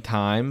many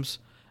times.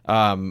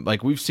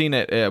 Like we've seen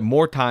it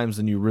more times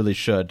than you really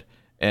should,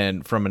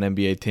 and from an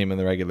NBA team in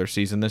the regular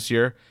season this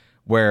year,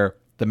 where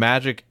the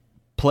Magic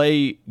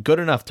play good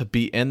enough to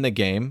be in the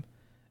game,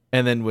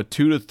 and then with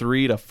 2 to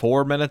 3 to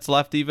 4 minutes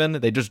left, even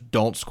they just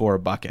don't score a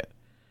bucket.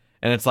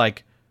 And it's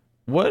like,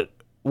 what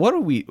are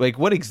we like?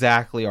 What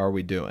exactly are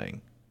we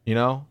doing? You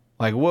know,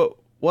 like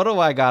what do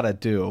I gotta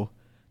do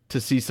to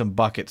see some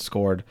buckets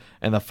scored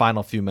in the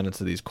final few minutes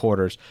of these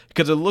quarters?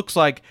 Because it looks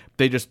like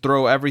they just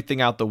throw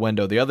everything out the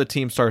window. The other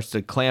team starts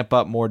to clamp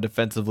up more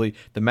defensively.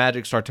 The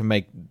Magic start to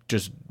make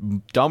just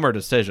dumber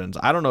decisions.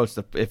 I don't know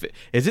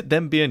is it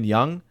them being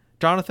young,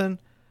 Jonathan?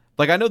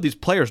 Like, I know these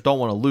players don't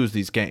want to lose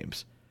these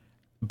games,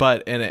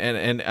 but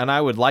and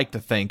I would like to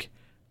think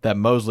that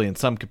Mosley, in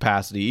some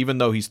capacity, even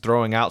though he's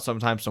throwing out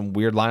sometimes some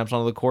weird lineups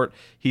onto the court,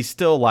 he's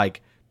still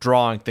like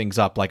drawing things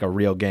up like a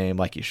real game,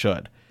 like he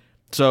should.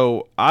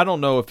 So I don't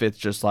know if it's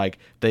just like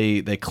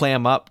they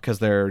clam up because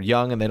they're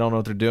young and they don't know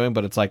what they're doing,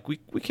 but it's like we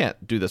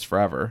can't do this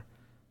forever.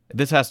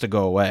 This has to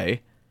go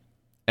away.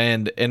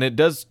 And it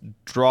does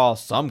draw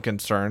some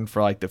concern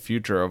for like the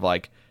future of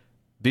like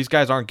these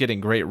guys aren't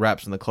getting great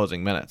reps in the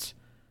closing minutes.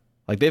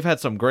 Like they've had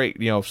some great,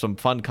 some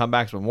fun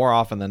comebacks, but more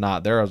often than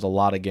not, there is a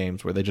lot of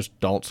games where they just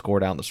don't score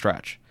down the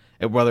stretch,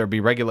 whether it be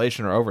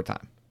regulation or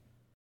overtime.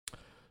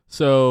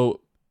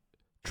 So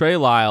Trey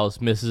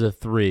Lyles misses a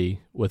 3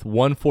 with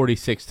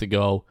 1:46 to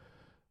go.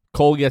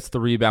 Cole gets the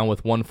rebound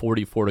with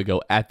 1:44 to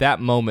go. At that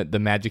moment, the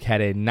Magic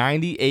had a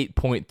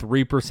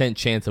 98.3%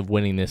 chance of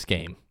winning this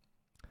game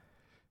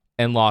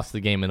and lost the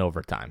game in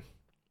overtime.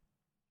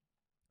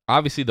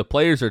 Obviously, the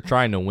players are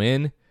trying to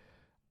win.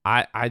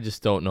 I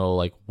just don't know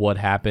like what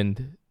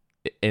happened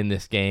in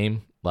this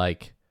game.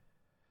 Like,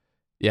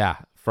 yeah,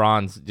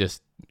 Franz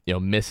just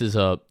misses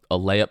a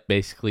layup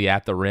basically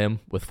at the rim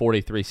with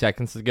 43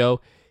 seconds to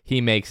go. He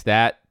makes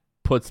that,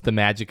 puts the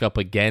Magic up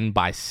again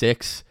by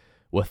 6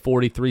 with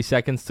 43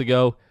 seconds to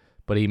go,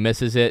 but he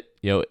misses it.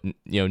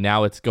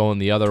 Now it's going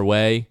the other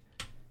way,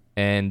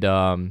 and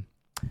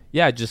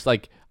just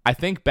like I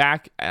think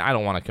back, I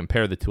don't want to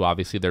compare the two.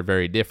 Obviously, they're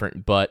very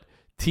different, but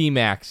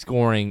T-Mac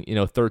scoring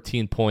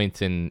 13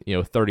 points in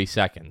 30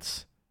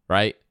 seconds,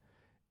 right?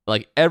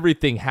 Like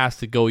everything has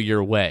to go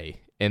your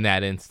way in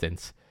that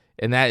instance,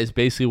 and that is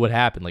basically what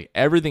happened. Like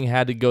everything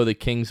had to go the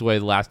Kings' way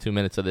the last 2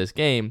 minutes of this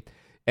game.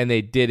 And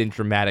they did in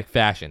dramatic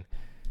fashion.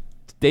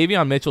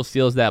 Davion Mitchell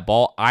steals that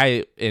ball.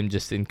 I am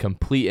just in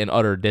complete and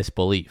utter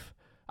disbelief.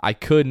 I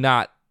could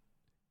not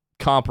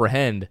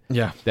comprehend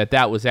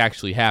that was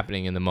actually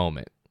happening in the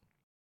moment.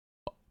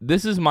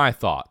 this is my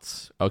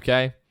thoughts,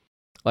 okay?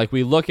 Like,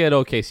 we look at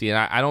OKC, and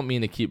I don't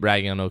mean to keep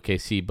ragging on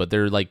OKC, but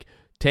they're, like,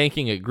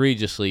 tanking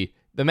egregiously.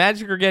 The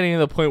Magic are getting to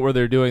the point where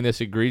they're doing this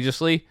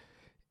egregiously,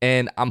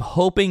 and I'm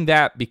hoping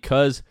that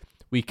because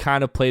we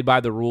kind of played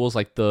by the rules,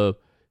 like, the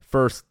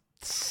first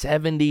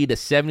 70 to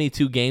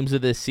 72 games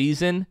of this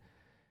season,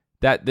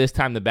 that this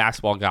time the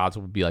basketball gods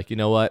would be like, you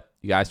know what?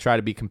 You guys try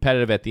to be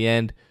competitive at the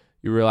end.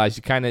 You realize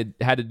you kind of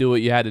had to do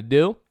what you had to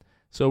do,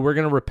 so we're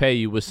going to repay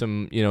you with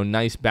some,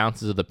 nice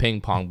bounces of the ping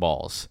pong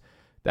balls.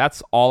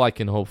 That's all I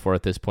can hope for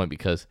at this point,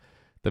 because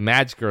the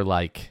Magic are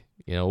like,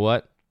 you know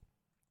what?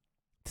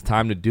 It's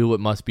time to do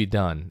what must be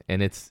done.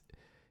 And it's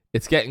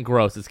getting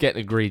gross. It's getting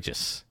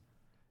egregious.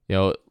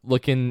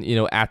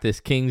 Looking, at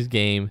this Kings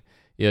game,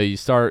 you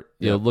start,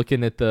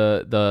 looking at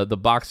the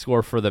box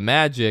score for the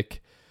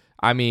Magic.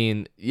 I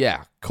mean,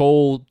 yeah,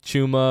 Cole,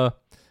 Chuma,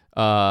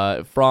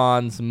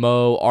 Franz,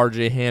 Mo,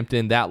 RJ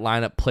Hampton, that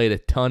lineup played a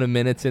ton of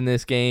minutes in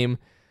this game.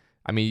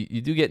 I mean,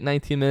 you do get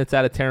 19 minutes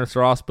out of Terrence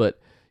Ross, but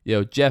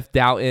Jeff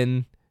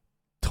Doughton,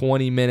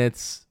 20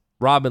 minutes,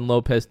 Robin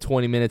Lopez,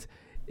 20 minutes.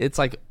 It's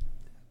like,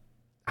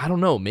 I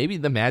don't know, maybe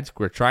the Magic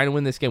were trying to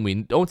win this game. We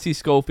don't see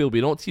Schofield, we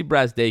don't see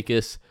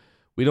Brazdeikis,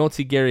 we don't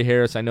see Gary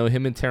Harris. I know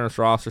him and Terrence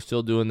Ross are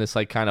still doing this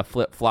like kind of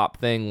flip-flop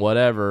thing,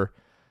 whatever.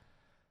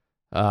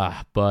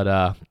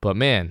 But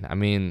man, I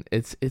mean,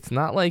 it's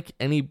not like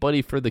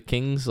anybody for the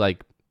Kings,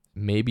 like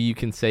maybe you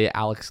can say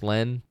Alex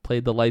Len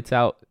played the lights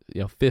out,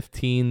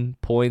 15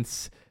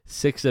 points,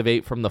 6 of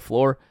 8 from the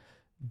floor.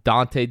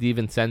 Dante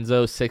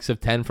DiVincenzo, 6 of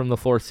 10 from the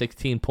floor,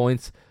 16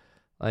 points.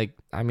 Like,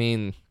 I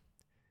mean,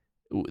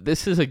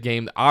 this is a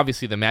game that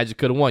obviously the Magic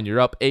could have won.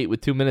 You're up 8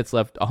 with 2 minutes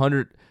left.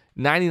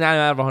 99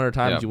 out of 100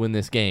 times you win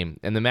this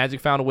game. And the Magic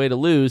found a way to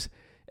lose.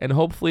 And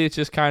hopefully it's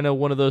just kind of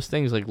one of those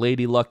things, like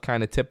Lady Luck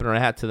kind of tipping her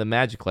hat to the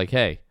Magic, like,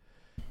 hey,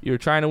 you're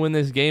trying to win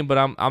this game, but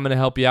I'm going to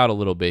help you out a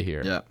little bit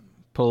here. Yeah,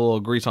 put a little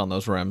grease on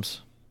those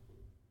rims.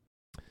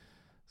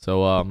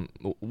 So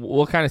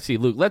we'll kind of see.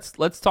 Luke,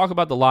 let's talk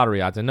about the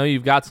lottery odds. I know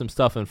you've got some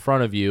stuff in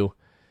front of you,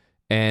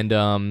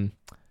 and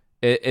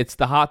it's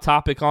the hot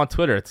topic on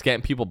Twitter. It's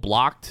getting people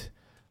blocked.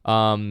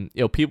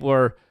 People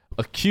are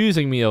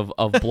accusing me of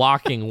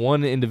blocking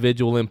one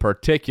individual in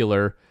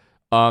particular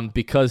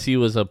because he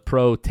was a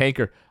pro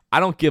tanker.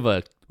 I don't give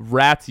a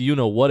rat's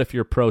what if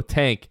you're pro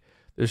tank.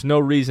 There's no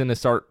reason to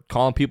start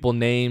calling people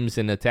names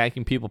and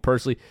attacking people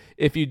personally.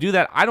 If you do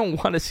that, I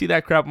don't want to see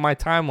that crap on my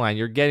timeline.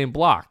 You're getting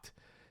blocked.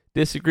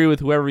 Disagree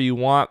with whoever you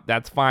want,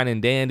 that's fine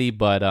and dandy,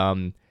 but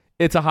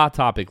it's a hot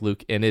topic,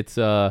 Luke, and it's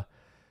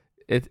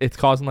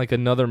causing like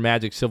another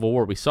Magic civil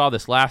war. We saw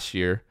this last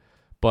year,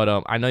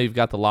 but I know you've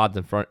got the odds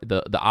in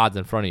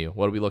front of you.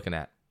 What are we looking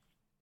at?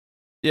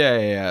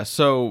 Yeah.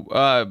 So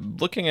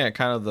looking at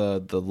kind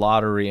of the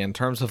lottery in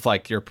terms of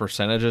like your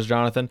percentages,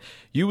 Jonathan,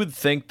 you would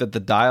think that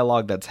the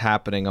dialogue that's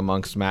happening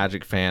amongst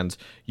Magic fans,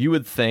 you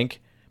would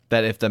think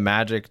that if the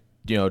Magic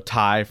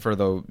tie for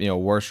the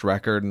worst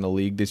record in the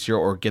league this year,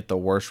 or get the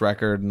worst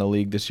record in the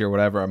league this year,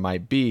 whatever it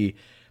might be,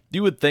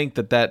 you would think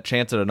that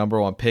chance at a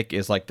number one pick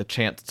is like the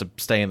chance to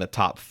stay in the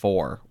top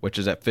 4, which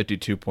is at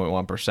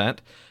 52.1%,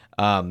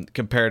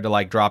 compared to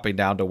like dropping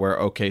down to where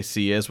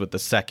OKC is with the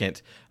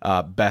second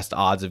best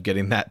odds of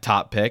getting that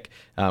top pick,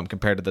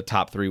 compared to the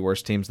top 3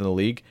 worst teams in the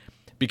league,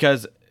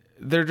 because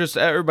they're just,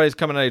 everybody's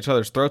coming at each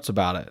other's throats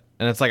about it.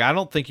 And it's like, I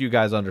don't think you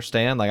guys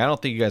understand. Like, I don't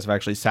think you guys have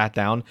actually sat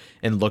down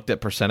and looked at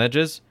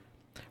percentages.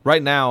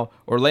 Right now,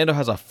 Orlando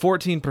has a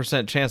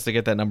 14% chance to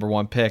get that number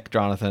 1 pick,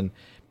 Jonathan.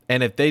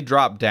 And if they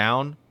drop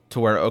down to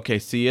where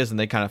OKC is and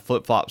they kind of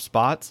flip-flop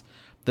spots,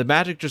 the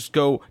Magic just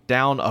go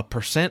down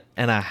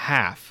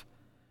 1.5%.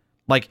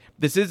 Like,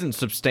 this isn't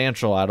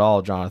substantial at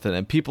all, Jonathan,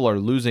 and people are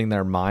losing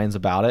their minds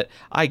about it.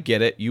 I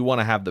get it. You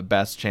want to have the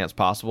best chance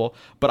possible.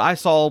 But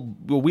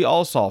we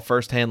all saw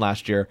firsthand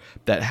last year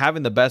that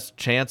having the best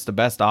chance, the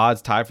best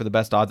odds, tie for the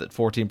best odds at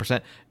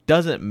 14%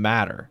 doesn't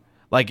matter.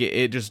 Like,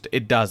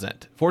 it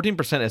doesn't.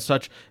 14% is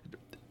such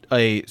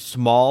a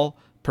small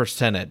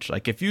percentage.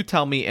 Like, if you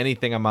tell me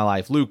anything in my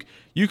life, Luke,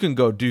 you can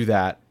go do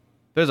that.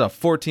 There's a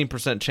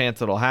 14%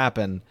 chance it'll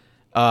happen,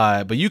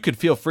 but you could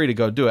feel free to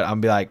go do it. I'm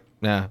going to be like,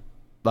 nah,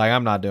 like,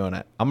 I'm not doing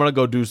it. I'm going to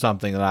go do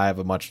something that I have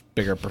a much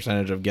bigger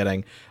percentage of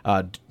getting,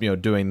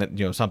 doing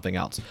that, something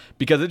else.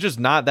 Because it's just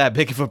not that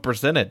big of a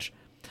percentage.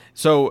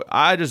 So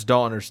I just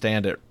don't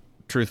understand it,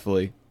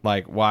 truthfully,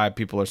 like, why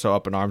people are so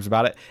up in arms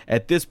about it.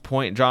 At this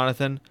point,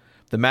 Jonathan,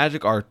 the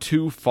Magic are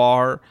too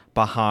far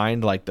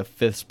behind, like, the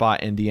 5th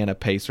spot Indiana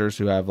Pacers,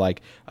 who have,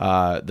 like,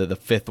 the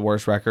 5th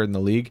worst record in the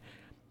league,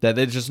 that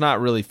it's just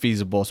not really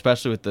feasible,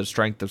 especially with the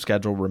strength of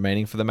schedule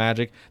remaining for the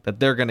Magic, that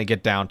they're going to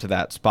get down to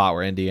that spot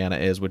where Indiana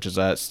is, which is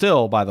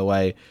still, by the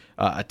way,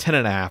 a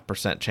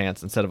 10.5%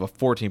 chance instead of a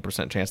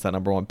 14% chance that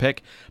number 1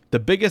 pick. The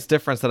biggest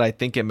difference that I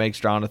think it makes,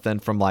 Jonathan,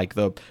 from like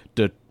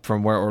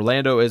from where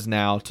Orlando is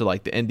now to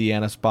like the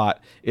Indiana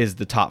spot is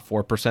the top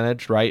 4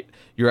 percentage, right?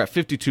 You're at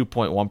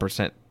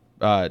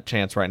 52.1%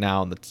 chance right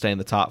now to stay in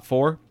the top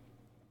 4.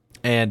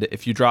 And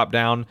if you drop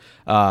down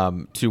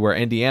to where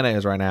Indiana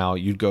is right now,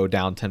 you'd go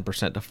down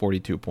 10% to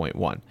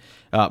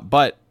 42.1.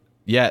 But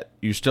yet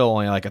you still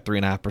only like a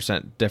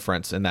 3.5%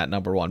 difference in that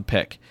number 1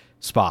 pick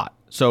spot.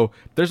 So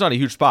there's not a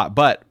huge spot,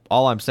 but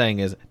all I'm saying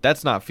is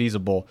that's not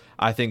feasible.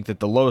 I think that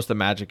the lowest the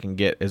Magic can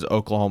get is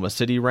Oklahoma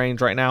City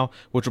range right now,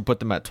 which would put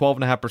them at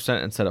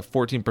 12.5% instead of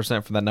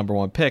 14% for that number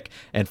 1 pick,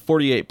 and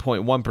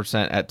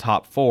 48.1% at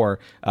top 4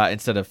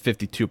 instead of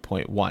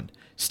 52.1.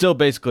 Still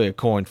basically a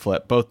coin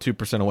flip, both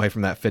 2% away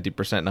from that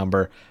 50%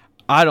 number.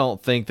 I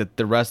don't think that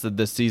the rest of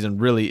this season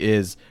really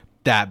is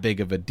that big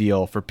of a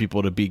deal for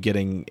people to be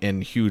getting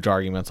in huge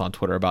arguments on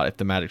Twitter about if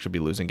the Magic should be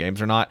losing games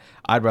or not.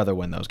 I'd rather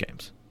win those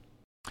games.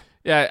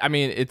 Yeah, I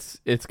mean,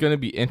 it's going to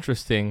be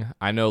interesting.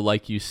 I know,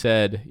 like you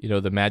said,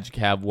 the Magic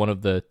have one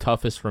of the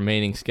toughest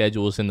remaining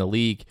schedules in the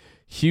league.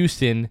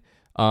 Houston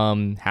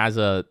has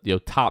a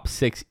top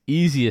 6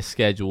 easiest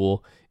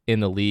schedule in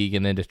the league,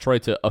 and then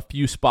Detroit's a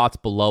few spots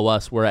below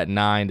us. We're at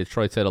 9.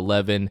 Detroit's at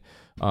 11.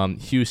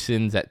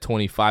 Houston's at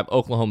 25.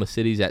 Oklahoma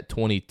City's at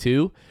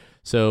 22.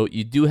 So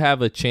you do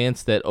have a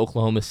chance that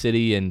Oklahoma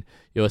City and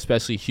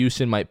especially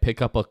Houston might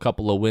pick up a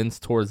couple of wins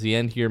towards the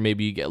end here.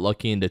 Maybe you get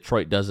lucky and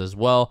Detroit does as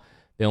well.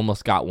 They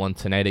almost got one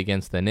tonight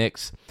against the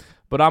Knicks.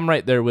 But I'm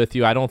right there with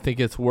you. I don't think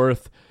it's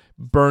worth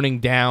burning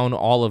down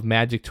all of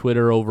Magic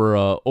Twitter over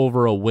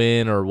a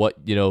win or what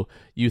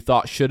you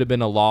thought should have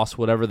been a loss,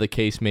 whatever the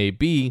case may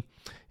be.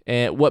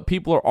 And what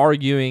people are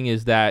arguing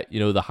is that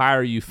the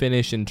higher you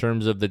finish in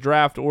terms of the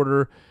draft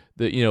order,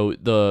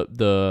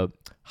 the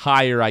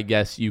higher I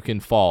guess you can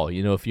fall.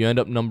 If you end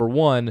up number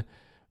 1,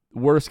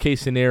 worst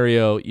case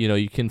scenario,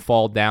 you can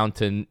fall down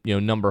to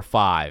number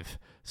 5.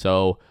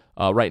 So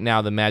right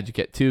now the Magic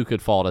at 2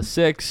 could fall to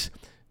 6,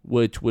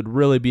 which would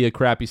really be a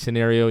crappy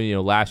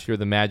scenario. Last year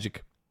the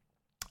Magic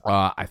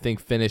I think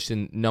finished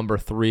in number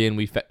 3 and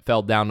we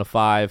fell down to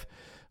 5.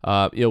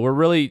 We're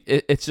really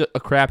it's a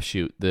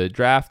crapshoot. The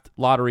draft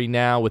lottery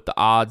now with the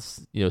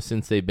odds,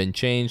 since they've been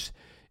changed,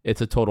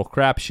 it's a total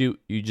crapshoot.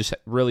 You just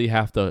really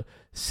have to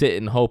sit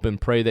and hope and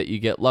pray that you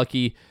get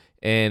lucky.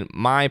 And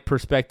my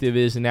perspective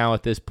is now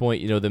at this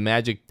point, the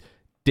Magic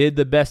did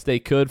the best they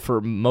could for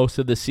most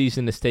of the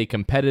season to stay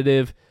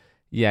competitive.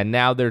 Yeah,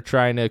 now they're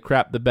trying to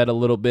crap the bed a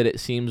little bit, it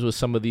seems, with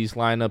some of these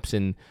lineups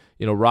and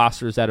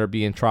rosters that are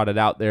being trotted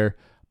out there.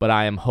 But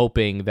I am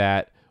hoping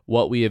that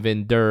what we have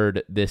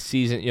endured this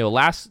season,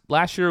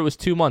 last year it was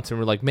 2 months, and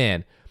we're like,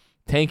 man,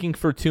 tanking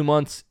for 2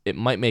 months, it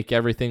might make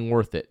everything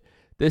worth it.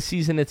 This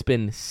season it's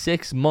been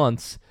 6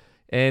 months,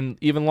 and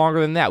even longer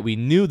than that. We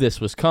knew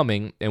this was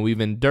coming, and we've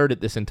endured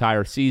it this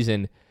entire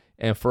season.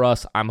 And for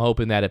us, I'm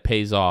hoping that it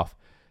pays off.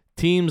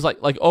 Teams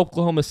like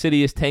Oklahoma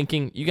City is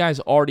tanking. You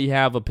guys already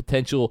have a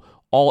potential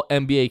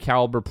all-NBA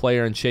caliber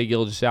player in Shai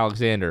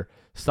Gilgeous-Alexander.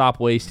 Stop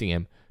wasting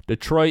him.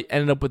 Detroit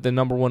ended up with the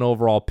number 1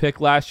 overall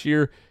pick last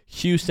year.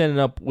 Houston ended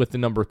up with the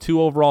number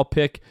 2 overall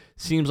pick.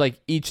 Seems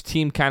like each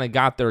team kind of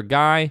got their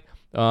guy.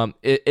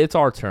 It's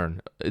our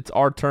turn. It's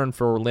our turn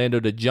for Orlando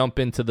to jump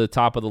into the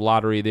top of the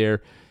lottery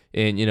there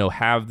and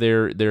have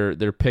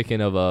their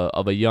picking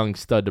of a young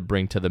stud to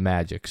bring to the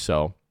Magic.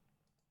 So,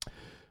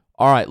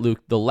 all right, Luke,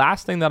 the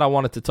last thing that I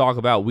wanted to talk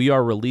about, we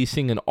are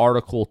releasing an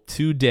article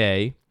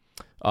today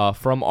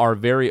from our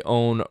very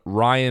own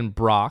Ryan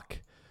Brock.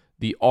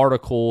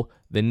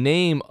 The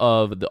name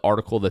of the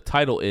article, the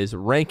title is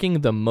Ranking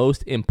the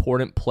Most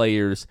Important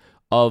Players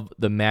of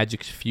the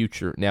Magic's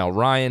Future. Now,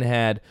 Ryan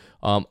had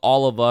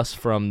all of us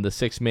from the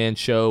 6-Man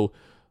show,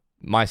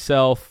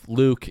 myself,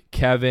 Luke,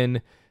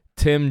 Kevin,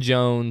 Tim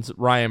Jones,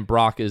 Ryan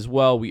Brock as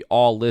well. We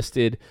all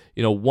listed,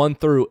 1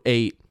 through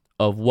 8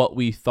 of what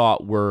we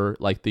thought were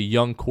like the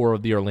young core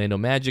of the Orlando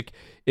Magic.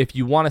 If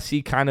you want to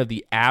see kind of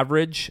the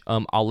average,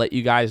 I'll let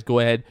you guys go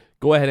ahead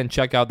and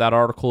check out that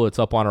article. It's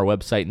up on our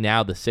website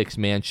now,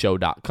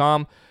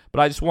 the6manshow.com. But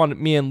I just wanted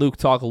me and Luke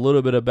talk a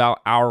little bit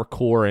about our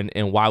core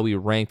and why we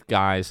ranked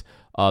guys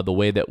the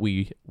way that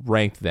we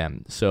ranked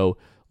them. So,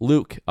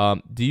 Luke,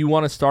 do you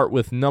want to start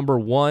with number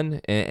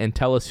 1 and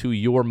tell us who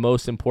your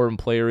most important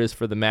player is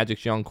for the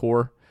Magic's young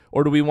core?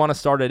 Or do we want to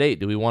start at 8?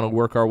 Do we want to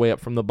work our way up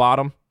from the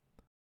bottom?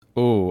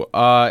 Ooh,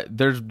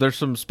 there's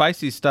some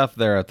spicy stuff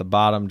there at the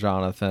bottom,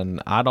 Jonathan.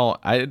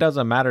 It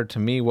doesn't matter to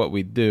me what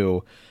we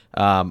do.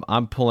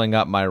 I'm pulling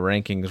up my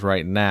rankings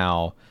right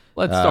now.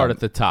 Let's start at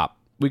the top.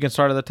 We can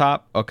start at the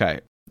top?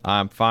 Okay.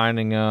 I'm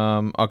finding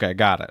them. Okay,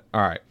 got it.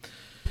 All right.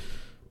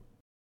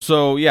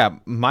 So, yeah,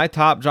 my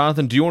top,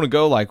 Jonathan, do you want to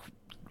go like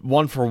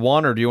 1 for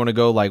 1, or do you want to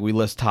go like we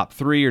list top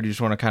 3, or do you just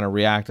want to kind of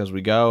react as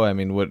we go? I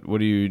mean, what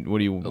do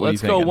you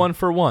Let's go 1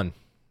 for 1.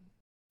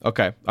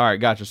 Okay. All right,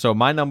 gotcha. So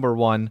my number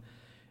 1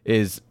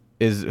 is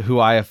who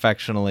I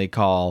affectionately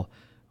call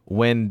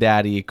Win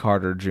Daddy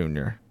Carter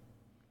Jr.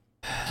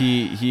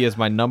 He is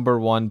my number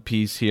 1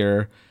 piece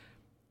here.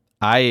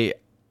 I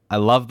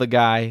love the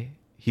guy.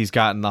 He's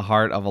gotten the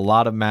heart of a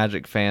lot of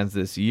Magic fans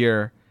this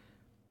year.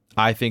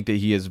 I think that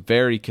he is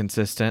very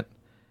consistent.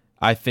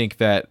 I think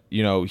that,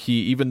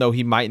 even though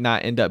he might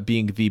not end up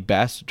being the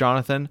best,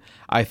 Jonathan,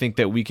 I think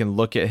that we can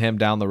look at him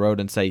down the road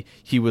and say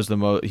he was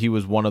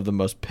one of the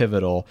most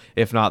pivotal,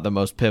 if not the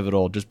most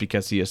pivotal, just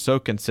because he is so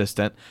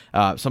consistent.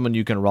 Someone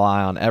you can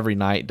rely on every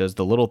night, does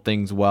the little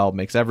things well,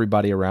 makes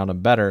everybody around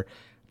him better.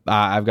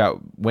 I've got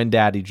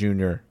Wendaddy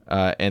Jr.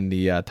 In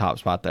the top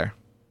spot there.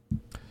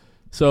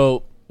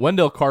 So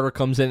Wendell Carter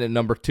comes in at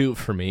number 2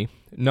 for me.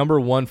 Number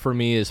 1 for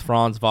me is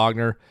Franz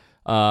Wagner.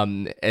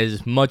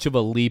 As much of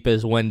a leap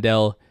as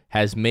Wendell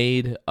has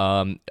made,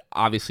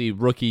 obviously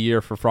rookie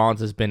year for Franz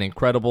has been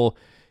incredible.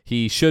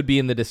 He should be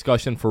in the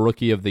discussion for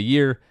Rookie of the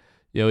Year.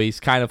 He's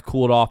kind of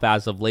cooled off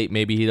as of late.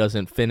 Maybe he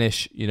doesn't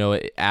finish,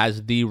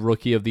 as the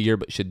Rookie of the Year,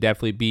 but should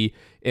definitely be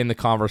in the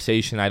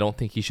conversation. I don't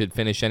think he should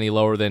finish any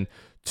lower than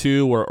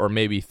 2 or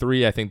maybe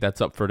 3. I think that's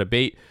up for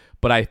debate.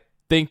 But I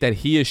think that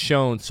he has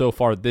shown so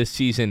far this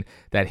season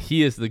that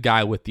he is the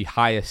guy with the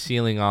highest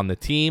ceiling on the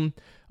team.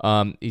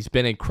 He's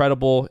been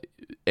incredible,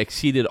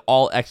 exceeded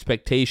all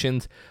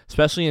expectations,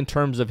 especially in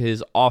terms of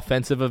his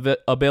offensive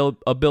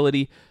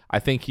ability. I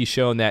think he's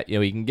shown that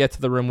he can get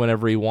to the rim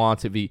whenever he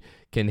wants. If he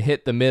can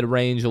hit the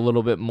mid-range a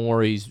little bit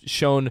more, he's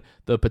shown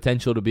the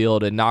potential to be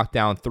able to knock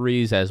down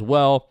threes as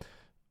well.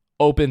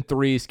 Open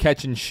threes,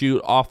 catch and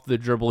shoot, off the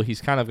dribble. He's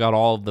kind of got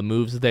all of the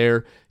moves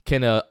there.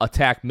 Can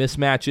attack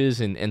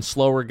mismatches and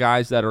slower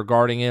guys that are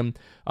guarding him.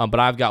 But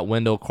I've got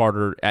Wendell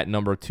Carter at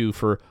number 2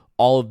 for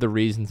all of the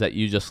reasons that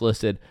you just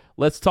listed.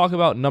 Let's talk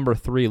about number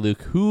 3,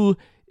 Luke. Who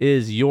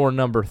is your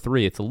number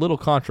 3? It's a little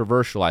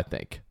controversial, I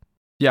think.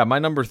 Yeah, my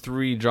number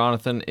 3,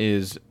 Jonathan,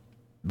 is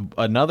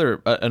another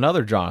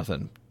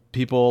Jonathan.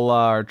 People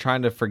are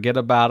trying to forget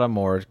about him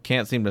or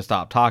can't seem to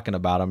stop talking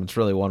about him. It's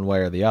really one way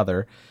or the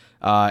other.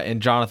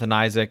 And Jonathan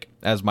Isaac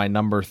as my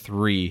number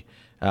 3,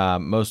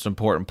 most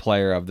important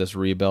player of this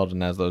rebuild,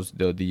 and as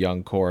the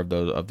young core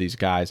of these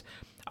guys.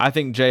 I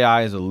think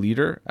J.I. is a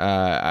leader.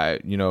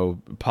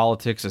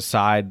 Politics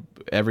aside,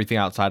 everything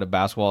outside of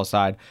basketball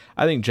aside,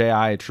 I think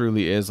J.I.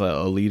 truly is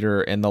a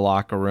leader in the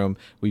locker room.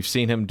 We've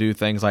seen him do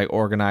things like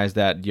organize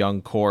that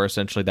young core,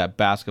 essentially that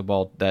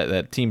basketball,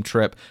 that team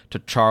trip to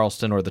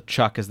Charleston, or the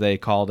Chuck as they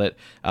called it,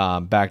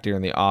 back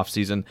during the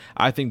offseason.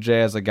 I think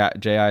J.I. is a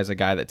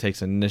guy that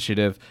takes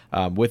initiative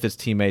with his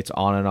teammates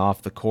on and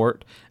off the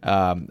court.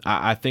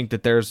 I think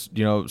that there's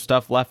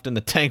stuff left in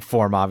the tank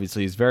for him.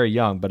 Obviously, he's very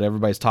young, but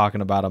everybody's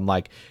talking about him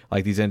like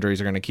these injuries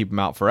are going to keep him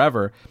out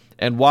forever.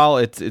 And while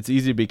it's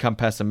easy to become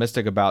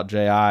pessimistic about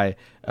J.I.,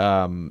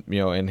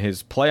 in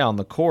his play on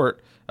the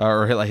court,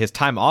 or his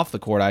time off the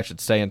court, I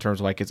should say, in terms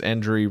of like his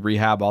injury,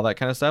 rehab, all that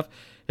kind of stuff,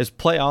 his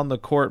play on the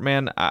court,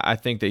 man, I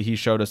think that he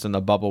showed us in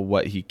the bubble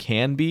what he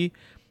can be.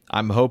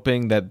 I'm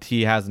hoping that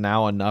he has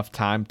now enough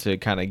time to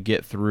kind of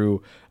get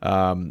through,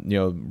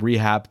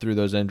 rehab through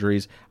those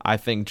injuries. I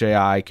think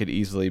J.I. could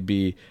easily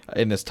be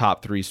in this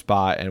top 3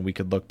 spot, and we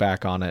could look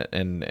back on it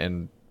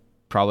and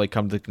probably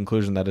come to the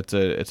conclusion that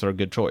it's a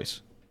good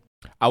choice.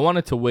 I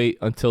wanted to wait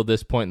until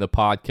this point in the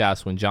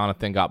podcast when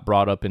Jonathan got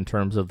brought up in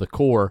terms of the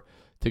core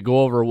to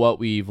go over what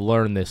we've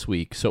learned this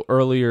week. So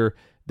earlier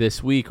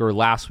this week, or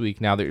last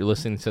week, now that you're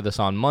listening to this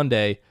on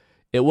Monday,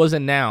 it was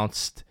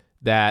announced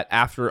that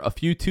after a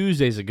few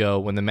Tuesdays ago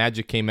when the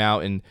Magic came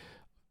out and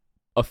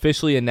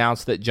officially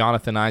announced that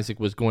Jonathan Isaac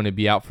was going to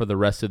be out for the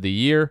rest of the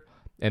year,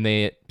 and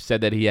they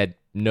said that he had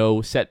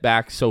no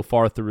setbacks so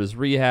far through his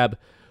rehab,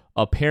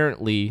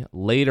 apparently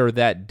later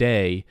that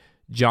day,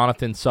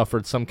 Jonathan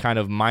suffered some kind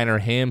of minor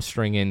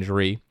hamstring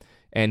injury,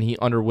 and he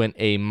underwent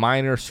a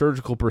minor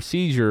surgical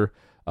procedure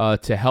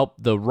to help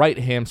the right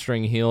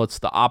hamstring heal. It's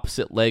the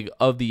opposite leg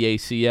of the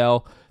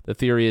ACL. The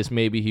theory is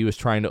maybe he was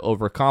trying to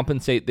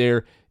overcompensate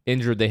there,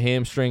 injured the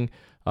hamstring.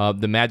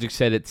 The Magic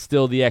said it's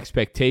still the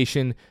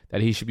expectation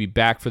that he should be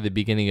back for the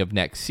beginning of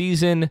next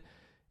season.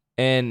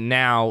 And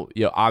now,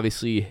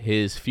 obviously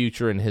his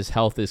future and his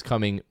health is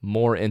coming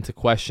more into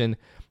question.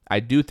 I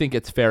do think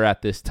it's fair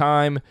at this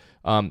time.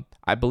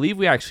 I believe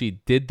we actually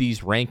did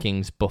these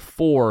rankings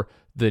before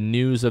the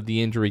news of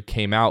the injury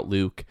came out,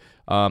 Luke.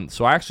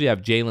 So I actually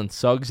have Jalen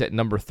Suggs at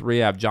number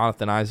 3. I have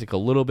Jonathan Isaac a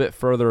little bit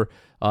further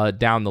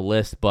down the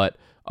list. But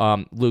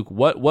Luke,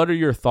 what are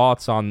your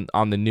thoughts on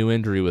the new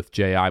injury with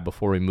J.I.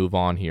 before we move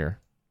on here?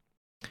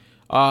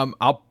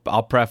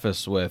 I'll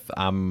preface with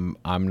I'm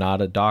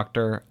not a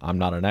doctor. I'm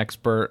not an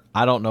expert.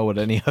 I don't know what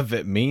any of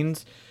it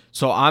means.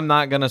 So I'm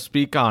not going to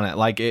speak on it.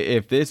 Like,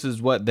 if this is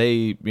what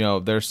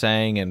they're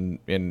saying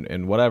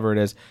and whatever it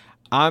is,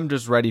 I'm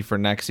just ready for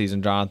next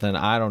season, Jonathan.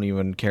 I don't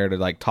even care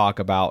to talk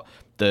about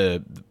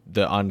the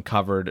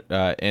uncovered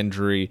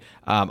injury.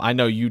 I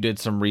know you did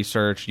some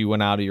research. You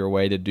went out of your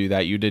way to do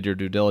that. You did your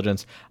due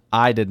diligence.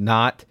 I did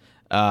not.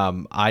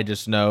 I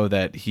just know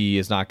that he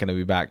is not going to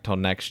be back till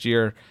next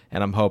year,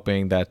 and I'm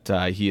hoping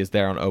that he is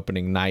there on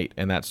opening night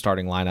in that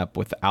starting lineup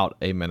without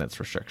a minutes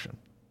restriction.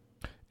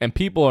 And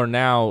people are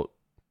now,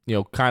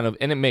 kind of,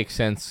 and it makes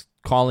sense,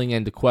 calling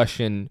into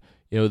question,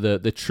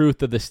 the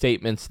truth of the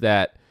statements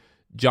that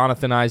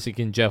Jonathan Isaac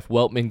and Jeff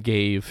Weltman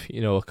gave,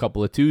 a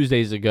couple of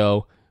Tuesdays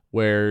ago,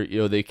 where,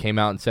 they came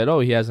out and said, oh,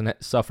 he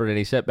hasn't suffered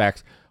any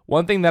setbacks.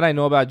 One thing that I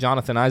know about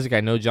Jonathan Isaac,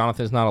 I know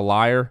Jonathan's not a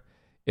liar.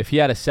 If he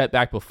had a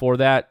setback before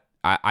that,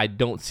 I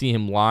don't see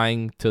him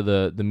lying to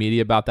the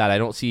media about that. I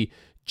don't see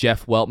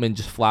Jeff Weltman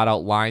just flat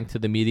out lying to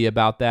the media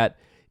about that.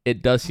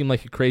 It does seem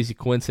like a crazy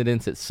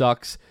coincidence. It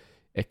sucks.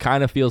 It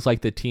kind of feels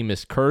like the team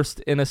is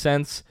cursed in a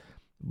sense,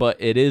 but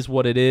it is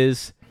what it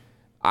is.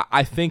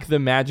 I think the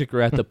Magic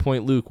are at the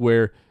point, Luke,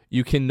 where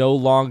you can no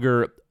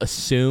longer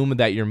assume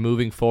that you're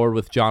moving forward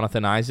with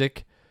Jonathan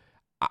Isaac.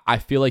 I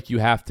feel like you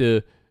have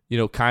to,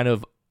 kind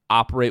of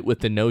operate with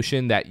the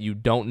notion that you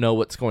don't know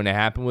what's going to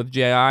happen with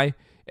J.I.,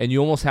 and you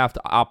almost have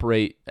to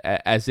operate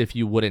as if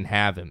you wouldn't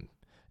have him.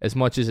 As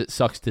much as it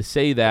sucks to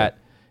say that,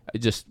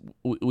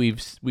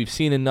 we've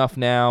seen enough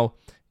now.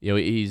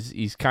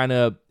 He's kind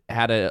of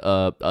had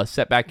a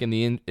setback in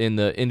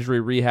the injury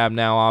rehab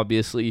now,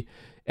 obviously,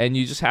 and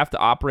you just have to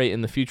operate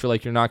in the future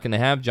like you're not going to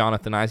have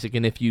Jonathan Isaac.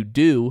 And if you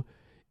do,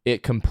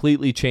 it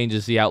completely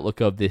changes the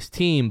outlook of this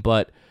team.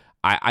 But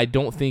I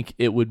don't think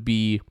it would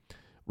be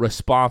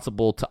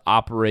responsible to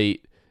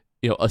operate,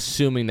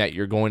 assuming that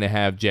you're going to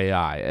have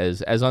J.I.,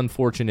 as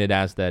unfortunate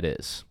as that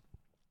is.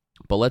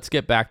 But let's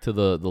get back to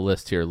the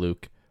list here,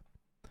 Luke.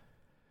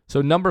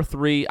 So number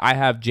 3, I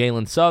have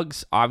Jalen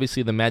Suggs.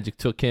 Obviously, the Magic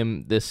took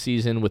him this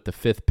season with the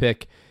 5th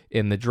pick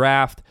in the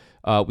draft.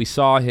 We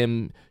saw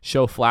him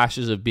show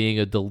flashes of being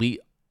an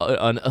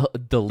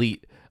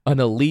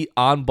elite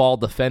on-ball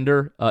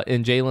defender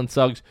in Jalen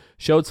Suggs.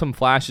 Showed some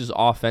flashes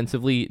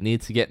offensively.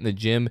 Needs to get in the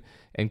gym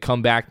and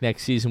come back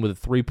next season with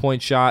a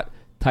 3-point shot.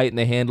 Tighten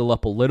the handle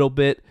up a little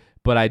bit.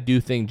 But I do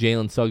think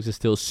Jalen Suggs is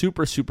still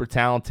super, super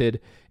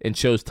talented and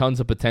shows tons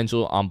of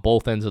potential on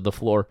both ends of the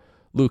floor.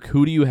 Luke,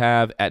 who do you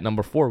have at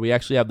number 4? We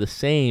actually have the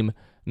same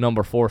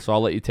number 4, so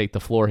I'll let you take the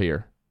floor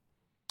here.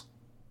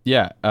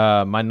 Yeah,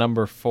 my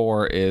number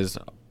 4 is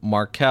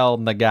Markelle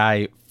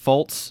Nagai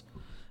Fultz.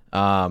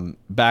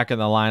 Back in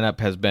the lineup,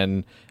 has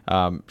been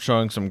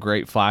showing some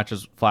great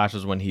flashes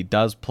when he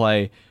does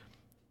play.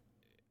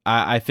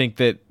 I think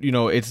that,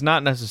 it's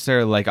not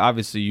necessarily like,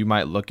 obviously you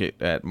might look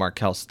at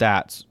Markelle's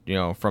stats,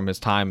 from his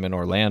time in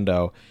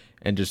Orlando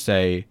and just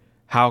say,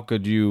 how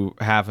could you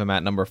have him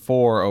at number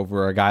 4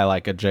 over a guy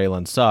like a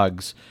Jalen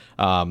Suggs,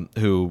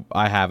 who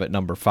I have at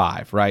number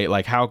 5, right?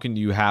 Like, how can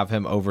you have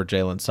him over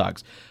Jalen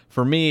Suggs?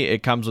 For me,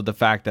 it comes with the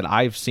fact that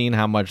I've seen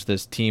how much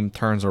this team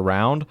turns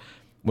around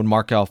when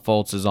Markelle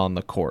Fultz is on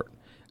the court.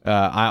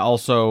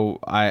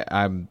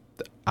 I'm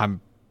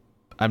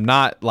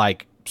not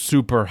like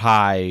super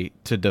high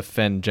to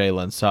defend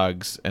Jalen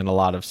Suggs in a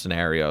lot of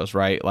scenarios,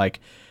 right? Like,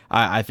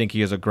 I think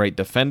he is a great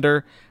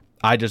defender.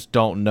 I just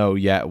don't know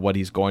yet what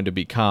he's going to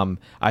become.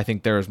 I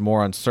think there is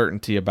more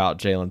uncertainty about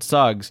Jalen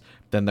Suggs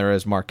than there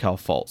is Markelle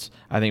Fultz.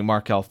 I think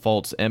Markelle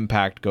Fultz's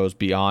impact goes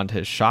beyond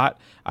his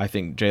shot. I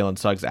think Jalen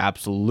Suggs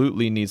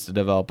absolutely needs to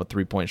develop a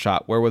 3-point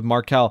shot, where with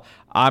Markelle,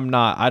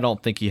 I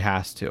don't think he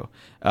has to.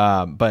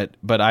 But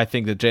I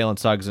think that Jalen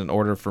Suggs, in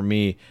order for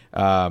me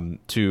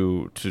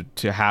to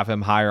have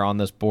him higher on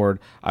this board,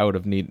 I would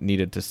have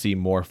needed to see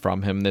more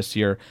from him this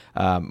year.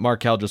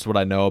 Markelle, just what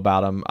I know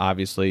about him,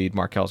 obviously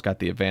Markelle's got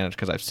the advantage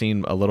because I've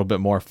seen a little bit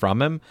more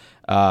from him.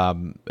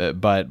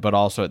 But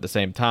also at the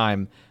same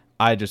time,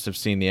 I just have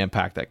seen the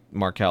impact that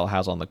Markelle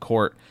has on the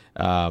court,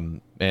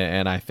 and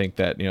I think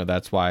that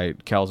that's why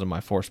Kell's in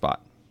my 4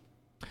 spot.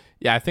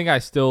 Yeah, I think I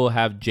still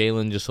have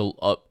Jalen just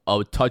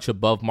a touch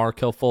above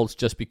Markelle Fultz,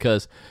 just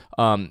because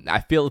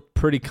I feel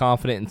pretty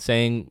confident in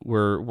saying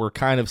we're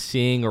kind of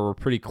seeing, or we're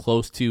pretty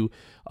close to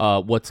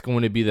what's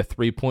going to be the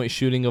 3-point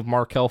shooting of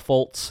Markelle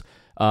Fultz.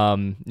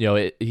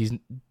 He's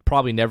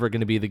probably never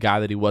going to be the guy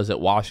that he was at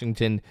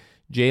Washington.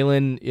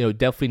 Jalen,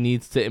 definitely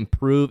needs to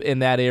improve in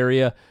that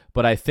area,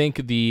 but I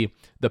think the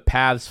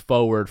paths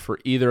forward for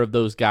either of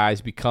those guys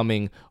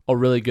becoming a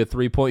really good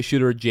 3-point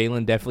shooter,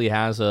 Jalen definitely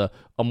has a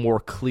more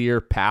clear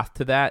path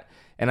to that.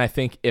 And I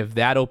think if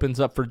that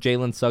opens up for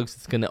Jalen Suggs,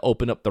 it's going to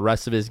open up the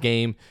rest of his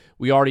game.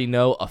 We already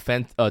know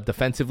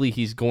defensively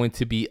he's going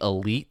to be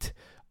elite.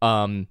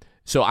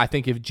 So I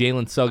think if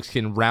Jalen Suggs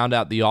can round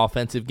out the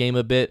offensive game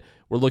a bit,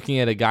 we're looking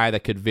at a guy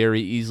that could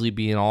very easily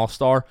be an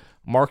all-star.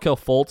 Markelle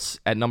Fultz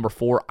at number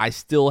 4, I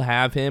still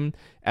have him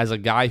as a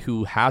guy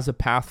who has a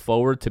path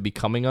forward to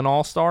becoming an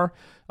all-star.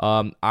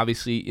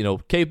 Obviously,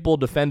 capable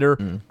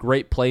defender,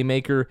 great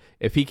playmaker.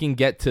 If he can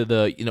get to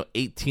the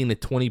 18 to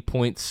 20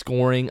 points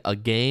scoring a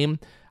game,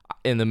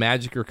 and the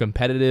Magic are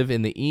competitive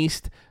in the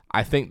East,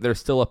 I think there's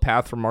still a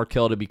path for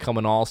Markelle to become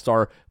an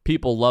all-star.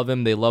 People love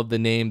him. They love the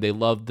name. They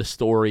love the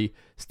story.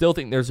 Still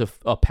think there's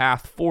a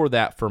path for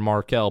that for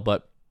Markelle,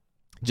 but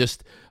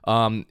just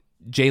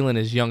Jalen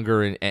is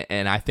younger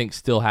and I think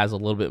still has a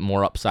little bit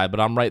more upside,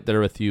 but I'm right there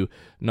with you,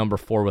 number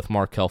 4 with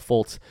Markelle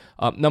Fultz.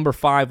 Number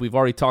 5, we've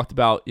already talked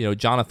about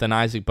Jonathan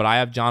Isaac, but I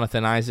have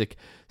Jonathan Isaac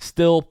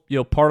still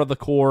part of the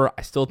core.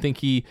 I still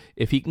think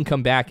if he can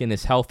come back and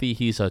is healthy,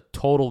 he's a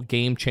total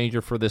game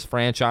changer for this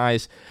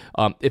franchise.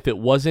 If it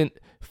wasn't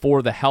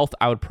for the health,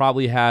 I would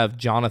probably have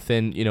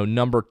Jonathan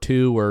number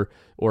 2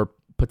 or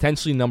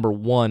potentially number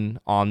 1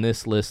 on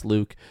this list,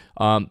 Luke.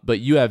 But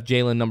you have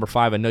Jalen number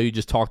 5. I know you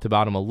just talked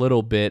about him a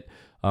little bit.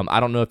 I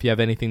don't know if you have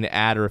anything to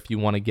add or if you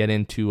want to get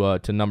into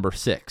to number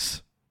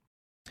 6.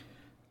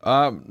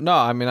 No,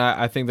 I mean,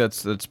 I think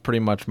that's pretty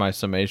much my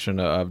summation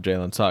of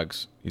Jalen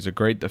Suggs. He's a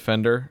great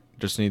defender.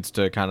 Just needs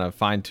to kind of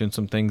fine-tune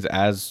some things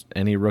as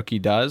any rookie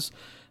does.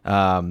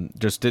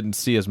 Just didn't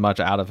see as much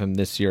out of him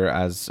this year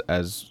as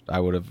I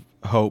would have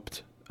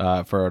hoped.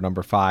 for a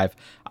number 5.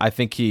 I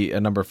think a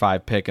number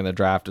 5 pick in the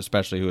draft,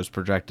 especially who was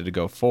projected to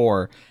go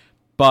 4.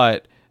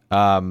 But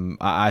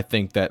I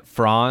think that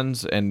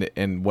Franz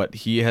and what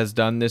he has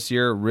done this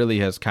year really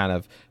has kind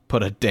of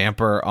put a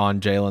damper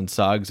on Jalen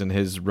Suggs in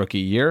his rookie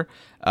year,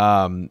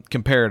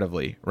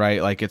 comparatively,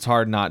 right? Like, it's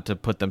hard not to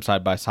put them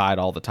side by side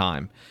all the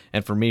time.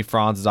 And for me,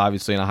 Franz is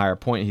obviously in a higher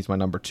point. He's my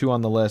number 2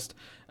 on the list.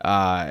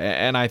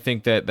 And I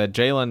think that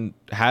Jalen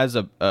has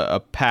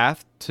a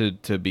path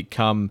to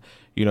become,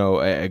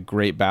 a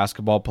great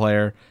basketball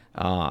player.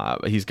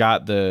 He's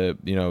got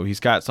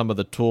some of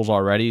the tools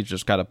already. He's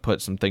just got to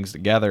put some things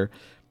together.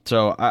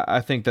 So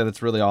I think that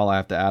it's really all I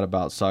have to add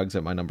about Suggs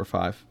at my number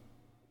 5.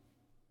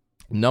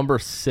 Number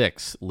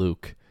 6,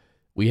 Luke,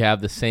 we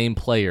have the same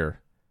player,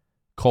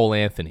 Cole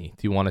Anthony.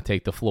 Do you want to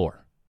take the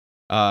floor?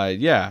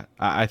 Yeah,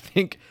 I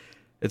think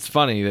it's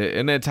funny,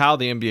 and it's how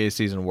the NBA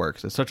season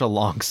works. It's such a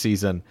long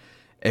season.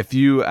 If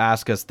you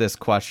ask us this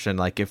question,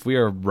 like if we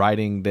are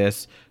writing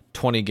this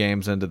 20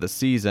 games into the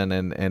season,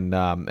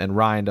 and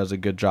Ryan does a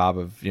good job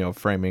of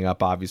framing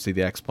up obviously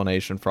the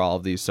explanation for all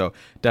of these, so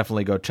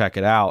definitely go check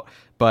it out.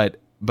 But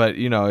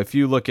if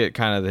you look at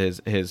kind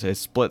of his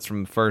splits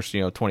from the first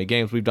 20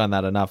 games, we've done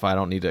that enough. I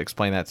don't need to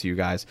explain that to you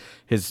guys.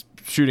 His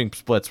shooting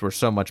splits were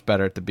so much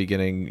better at the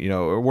beginning.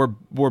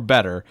 Were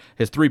better.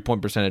 His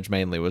 3-point percentage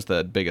mainly was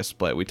the biggest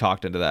split. We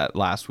talked into that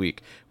last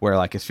week, where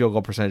like his field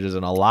goal percentage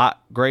isn't a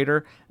lot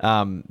greater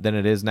than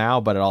it is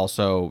now, but it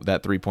also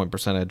that 3-point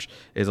percentage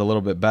is a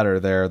little bit better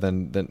there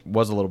than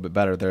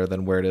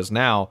where it is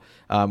now.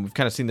 We've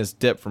kind of seen this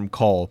dip from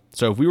Cole.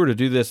 So if we were to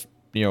do this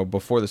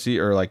before the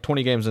season, or like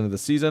 20 games into the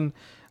season,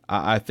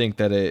 I think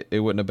that it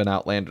wouldn't have been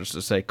outlandish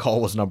to say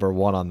Cole was number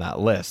 1 on that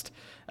list.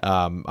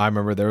 I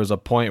remember there was a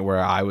point where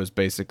I was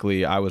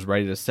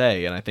ready to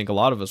say, and I think a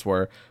lot of us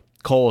were,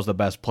 Cole is the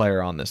best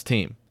player on this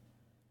team.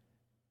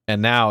 And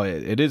now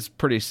it is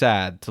pretty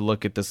sad to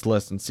look at this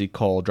list and see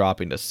Cole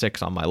dropping to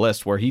 6 on my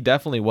list, where he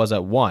definitely was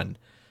at 1.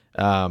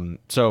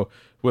 So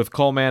with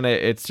Cole, man,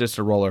 it's just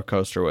a roller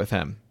coaster with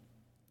him.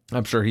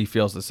 I'm sure he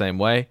feels the same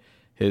way.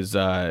 His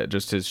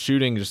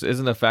shooting just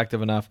isn't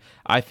effective enough.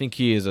 I think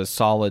he is a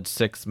solid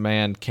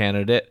 6-man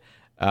candidate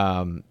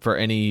for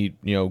any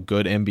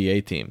good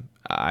NBA team.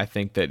 I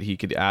think that he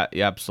could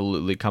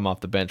absolutely come off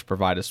the bench,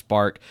 provide a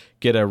spark,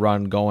 get a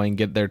run going,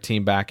 get their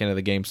team back into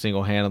the game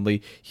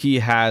single-handedly. He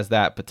has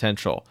that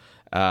potential,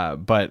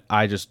 but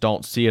I just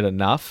don't see it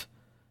enough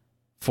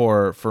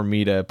for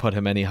me to put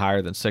him any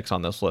higher than 6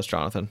 on this list,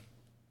 Jonathan.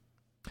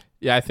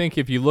 Yeah, I think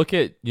if you look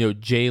at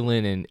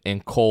Jalen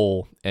and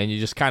Cole, and you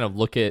just kind of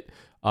look at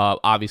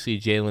obviously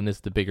Jalen is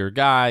the bigger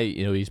guy.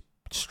 He's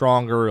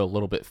stronger, a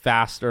little bit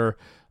faster.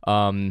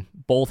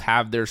 Both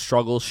have their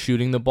struggles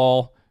shooting the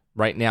ball.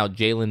 Right now,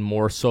 Jalen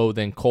more so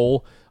than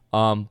Cole.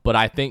 But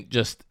I think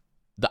just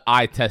the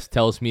eye test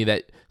tells me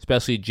that,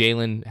 especially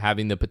Jalen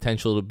having the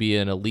potential to be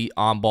an elite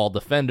on-ball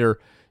defender,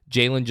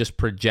 Jalen just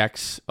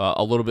projects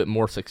a little bit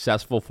more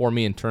successful for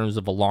me in terms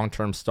of a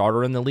long-term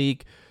starter in the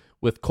league.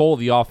 With Cole,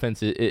 the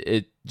offense,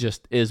 it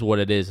just is what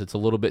it is. It's a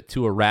little bit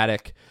too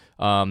erratic.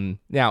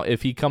 Now,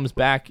 if he comes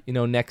back,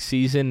 next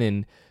season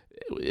and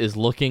is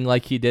looking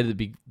like he did at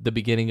the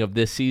beginning of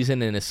this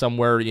season and is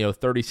somewhere,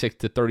 36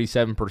 to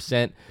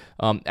 37%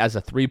 as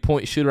a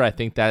 3-point shooter, I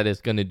think that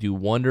is going to do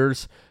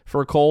wonders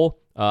for Cole.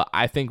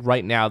 I think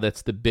right now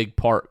that's the big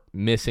part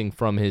missing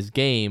from his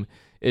game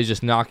is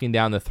just knocking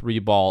down the 3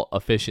 ball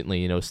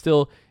efficiently.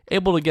 Still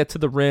able to get to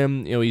the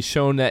rim. He's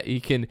shown that he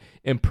can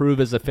improve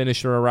as a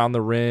finisher around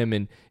the rim,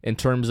 and in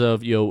terms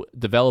of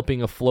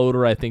developing a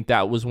floater, I think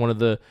that was one of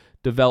the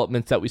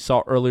developments that we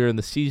saw earlier in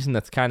the season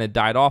that's kind of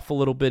died off a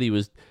little bit. He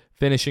was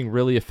finishing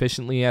really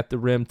efficiently at the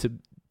rim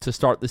to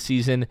start the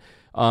season,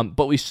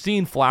 but we've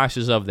seen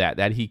flashes of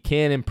that he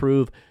can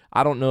improve.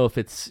 I don't know if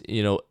it's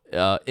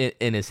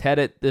in his head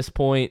at this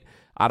point.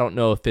 I don't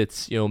know if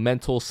it's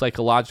mental,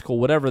 psychological,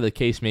 whatever the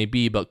case may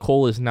be, but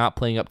Cole is not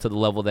playing up to the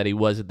level that he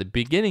was at the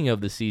beginning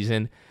of the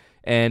season.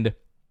 And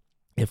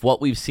if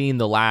what we've seen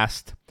the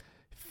last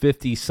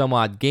 50 some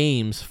odd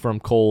games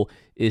from Cole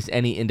is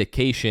any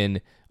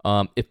indication,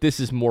 if this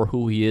is more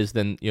who he is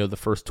than the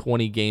first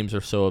 20 games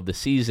or so of the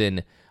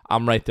season,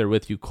 I'm right there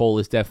with you. Cole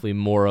is definitely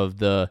more of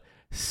the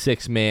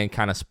 6-man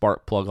kind of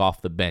spark plug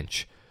off the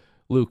bench.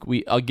 Luke,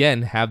 we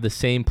again have the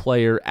same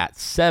player at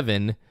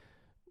 7.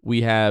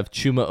 We have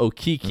Chuma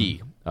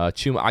Okeke.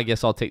 Chuma, I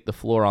guess I'll take the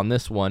floor on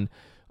this one.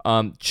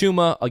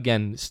 Chuma,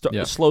 again,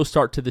 slow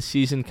start to the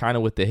season, kind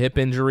of with the hip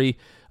injury,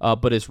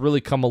 but has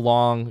really come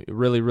along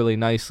really, really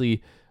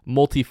nicely.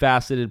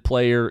 Multifaceted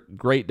player,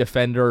 great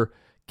defender,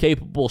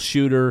 capable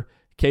shooter,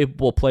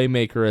 capable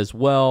playmaker as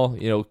well.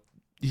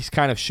 He's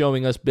kind of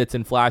showing us bits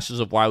and flashes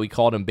of why we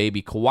called him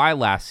Baby Kawhi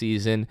last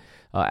season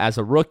as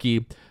a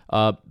rookie.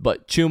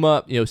 But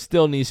Chuma,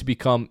 still needs to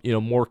become,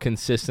 more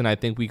consistent. I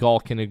think we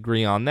all can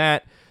agree on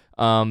that.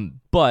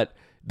 But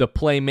the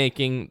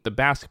playmaking, the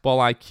basketball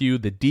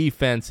IQ, the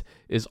defense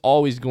is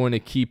always going to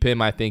keep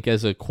him, I think,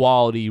 as a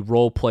quality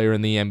role player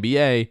in the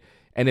NBA.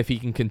 And if he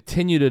can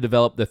continue to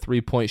develop the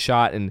 3-point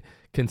shot and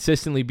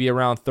consistently be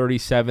around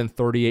 37,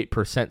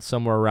 38%,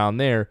 somewhere around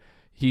there,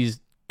 he's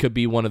could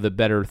be one of the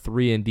better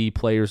 3-and-D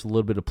players, a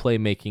little bit of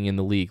playmaking in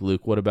the league.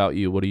 Luke, what about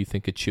you? What do you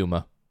think of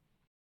Chuma?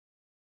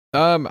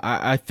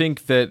 I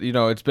think that,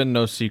 it's been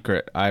no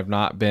secret. I've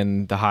not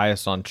been the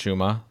highest on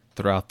Chuma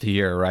throughout the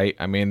year, right?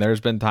 I mean,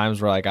 there's been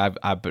times where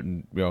I've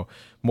been,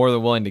 more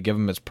than willing to give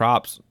him his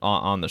props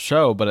on the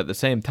show, but at the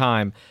same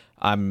time,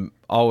 I'm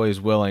always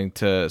willing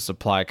to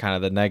supply kind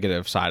of the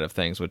negative side of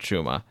things with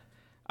Chuma.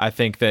 I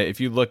think that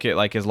if you look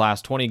at his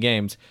last 20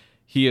 games,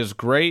 he is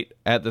great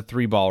at the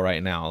 3-ball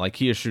right now.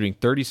 He is shooting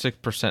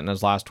 36% in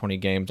his last 20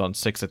 games on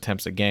 6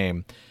 attempts a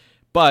game.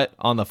 But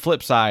on the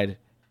flip side,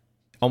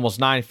 almost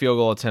 9 field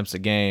goal attempts a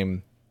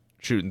game,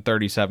 shooting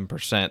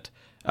 37%,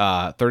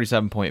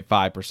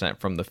 37.5%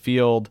 from the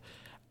field.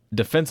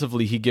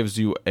 Defensively, he gives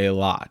you a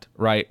lot,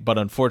 right? But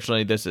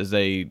unfortunately, this is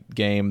a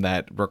game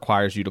that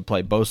requires you to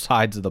play both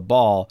sides of the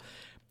ball.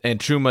 And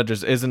Chuma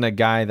just isn't a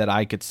guy that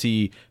I could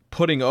see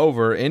putting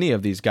over any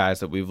of these guys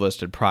that we've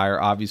listed prior.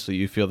 Obviously,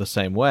 you feel the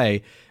same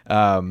way.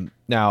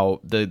 Now,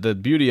 the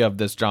beauty of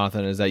this,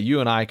 Jonathan, is that you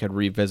and I could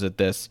revisit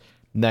this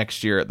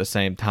next year at the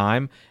same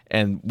time,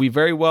 and we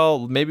very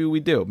well, maybe we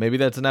do. Maybe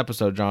that's an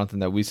episode, Jonathan,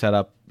 that we set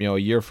up, a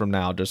year from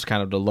now, just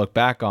kind of to look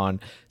back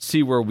on,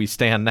 see where we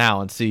stand now,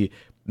 and see,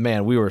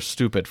 man, we were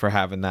stupid for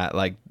having that,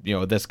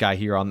 this guy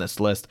here on this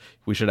list.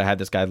 We should have had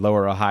this guy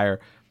lower or higher.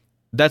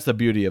 That's the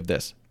beauty of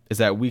this, is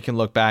that we can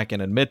look back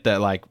and admit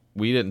that,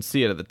 we didn't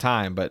see it at the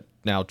time, but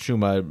now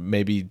Chuma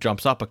maybe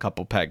jumps up a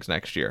couple pegs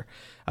next year.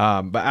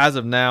 But as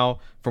of now,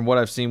 from what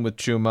I've seen with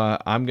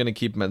Chuma, I'm going to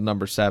keep him at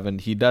number 7.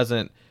 He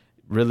doesn't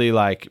really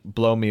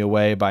blow me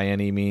away by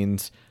any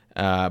means,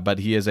 but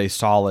he is a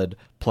solid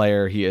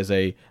player. He is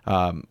a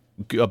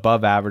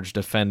above average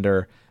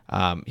defender.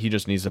 He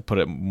just needs to put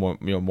it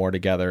more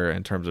together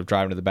in terms of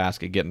driving to the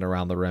basket, getting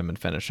around the rim, and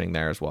finishing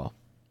there as well.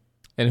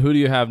 And who do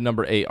you have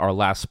number 8, our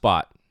last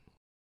spot?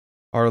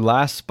 Our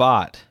last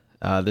spot.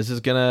 This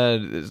is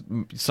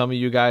some of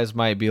you guys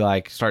might be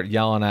start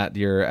yelling at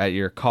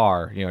your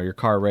car, your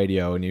car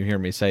radio, and you hear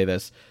me say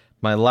this.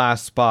 My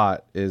last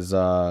spot is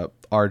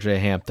RJ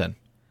Hampton.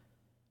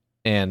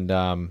 And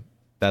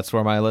that's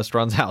where my list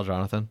runs out,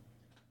 Jonathan.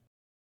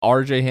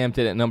 RJ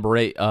Hampton at number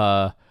 8.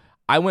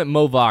 I went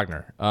Mo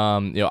Wagner.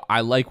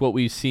 I like what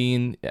we've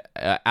seen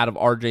out of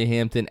RJ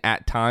Hampton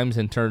at times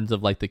in terms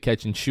of the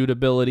catch and shoot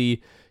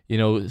ability,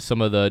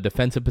 some of the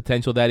defensive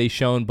potential that he's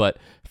shown. But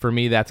for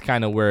me, that's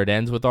kind of where it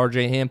ends with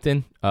RJ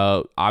Hampton.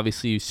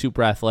 Obviously,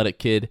 super athletic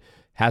kid,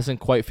 hasn't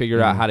quite figured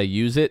out how to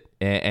use it,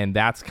 and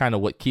that's kind of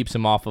what keeps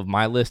him off of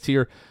my list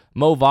here.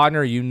 Mo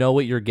Wagner, you know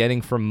what you're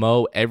getting from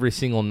Mo every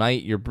single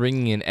night. You're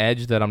bringing an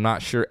edge that I'm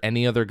not sure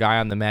any other guy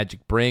on the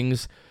Magic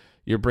brings.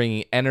 You're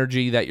bringing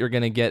energy that you're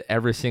going to get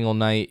every single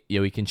night.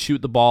 He can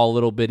shoot the ball a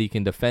little bit. He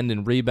can defend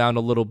and rebound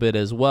a little bit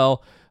as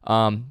well.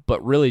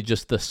 But really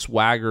just the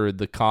swagger,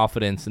 the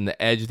confidence, and the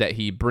edge that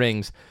he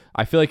brings,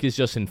 I feel like is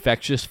just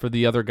infectious for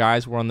the other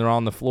guys when they're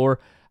on the floor.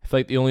 I feel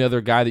like the only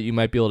other guy that you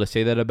might be able to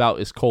say that about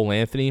is Cole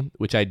Anthony,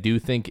 which I do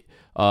think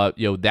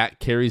that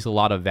carries a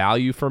lot of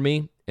value for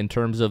me in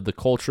terms of the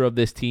culture of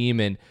this team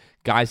and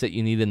guys that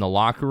you need in the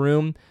locker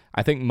room.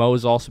 I think Mo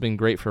has also been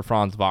great for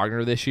Franz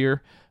Wagner this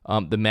year.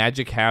 The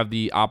Magic have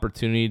the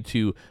opportunity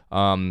to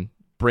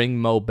bring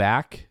Mo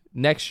back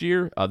next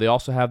year. They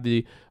also have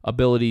the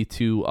ability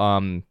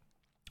to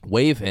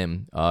waive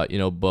him,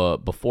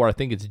 before I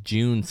think it's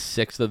June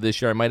 6th of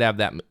this year. I might have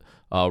that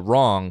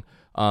wrong,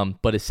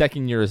 but his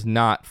second year is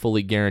not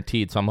fully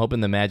guaranteed, so I'm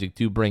hoping the Magic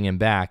do bring him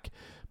back.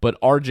 But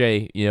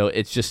RJ,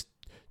 it's just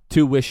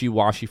too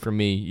wishy-washy for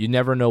me. You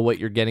never know what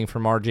you're getting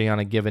from RJ on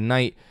a given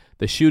night.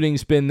 The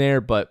shooting's been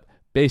there, but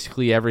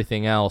basically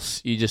everything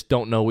else, you just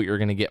don't know what you're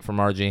going to get from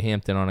RJ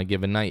Hampton on a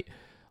given night.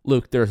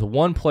 Luke, there's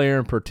one player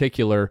in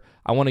particular,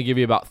 I want to give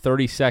you about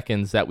 30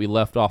 seconds that we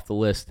left off the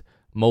list,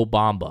 Mo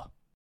Bamba.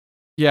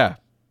 Yeah,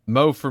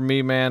 Mo for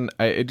me, man,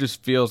 it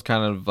just feels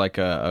kind of like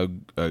a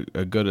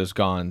good as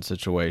gone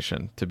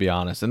situation, to be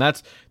honest. And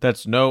that's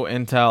no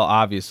intel,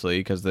 obviously,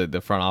 because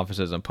the front office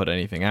doesn't put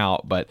anything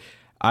out, but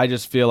I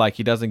just feel like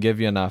he doesn't give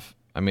you enough.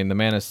 I mean, the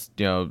man is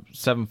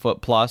 7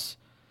 foot plus.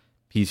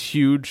 He's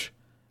huge.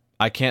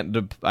 I can't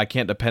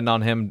depend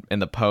on him in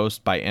the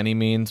post by any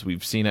means.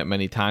 We've seen it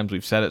many times.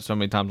 We've said it so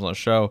many times on the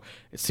show.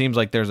 It seems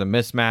like there's a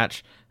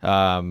mismatch.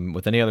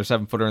 With any other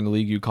 7-footer in the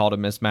league, you called a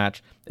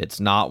mismatch. It's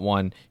not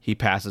one. He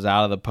passes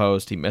out of the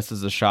post. He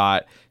misses a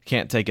shot.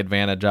 Can't take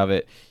advantage of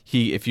it.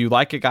 If you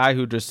like a guy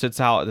who just sits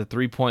out at the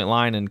 3-point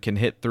line and can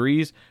hit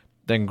threes,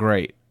 then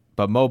great.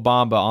 But Mo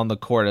Bamba on the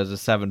court as a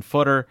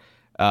 7-footer,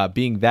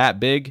 being that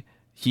big,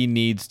 he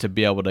needs to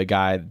be able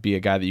to be a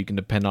guy that you can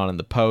depend on in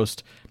the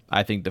post.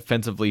 I think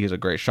defensively he's a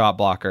great shot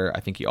blocker. I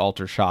think he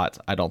alters shots.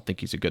 I don't think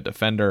he's a good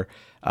defender.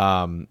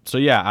 So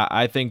yeah,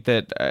 I think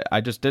that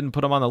I just didn't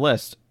put him on the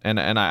list. And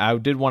I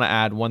did want to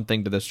add one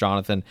thing to this,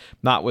 Jonathan,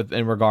 not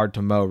in regard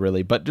to Mo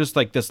really, but just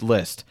like this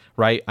list,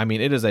 right? I mean,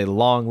 it is a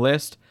long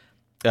list.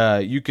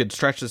 You could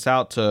stretch this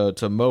out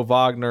to Mo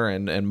Wagner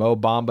and Mo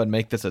Bamba and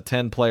make this a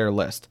 10-player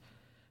list.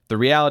 The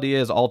reality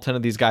is all 10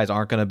 of these guys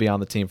aren't going to be on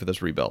the team for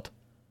this rebuild.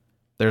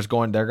 they're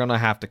going to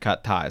have to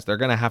cut ties. They're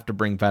going to have to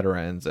bring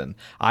veterans in.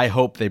 I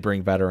hope they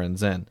bring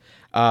veterans in.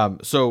 I'm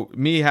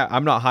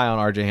not high on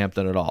RJ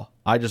Hampton at all.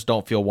 I just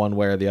don't feel one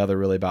way or the other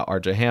really about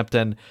RJ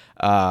Hampton.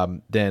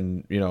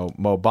 Then,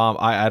 Mo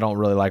Bamba. I don't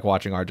really like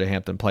watching RJ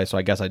Hampton play, so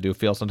I guess I do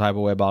feel some type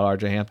of way about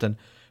RJ Hampton.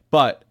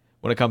 But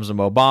when it comes to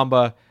Mo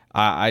Bamba,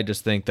 I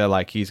just think that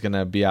like he's going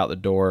to be out the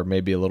door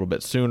maybe a little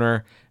bit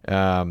sooner.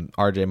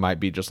 RJ might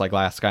be just like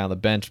last guy on the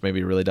bench,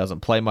 maybe really doesn't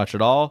play much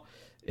at all.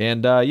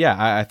 And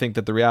I think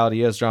that the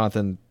reality is,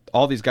 Jonathan,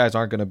 all these guys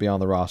aren't going to be on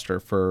the roster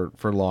for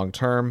long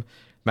term.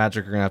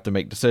 Magic are going to have to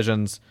make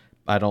decisions.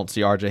 I don't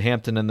see RJ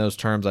Hampton in those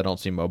terms. I don't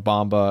see Mo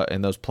Bamba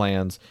in those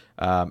plans.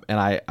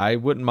 And I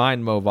wouldn't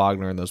mind Mo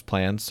Wagner in those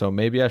plans. So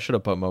maybe I should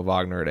have put Mo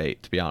Wagner at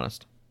 8, to be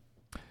honest.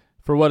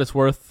 For what it's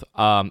worth,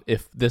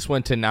 if this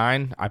went to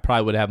 9, I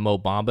probably would have Mo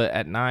Bamba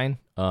at 9.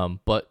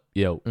 But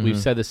we've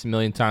said this a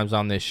million times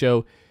on this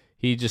show.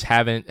 He just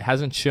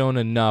hasn't shown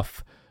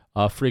enough,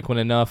 frequent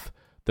enough.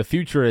 The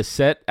future is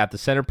set at the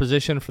center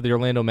position for the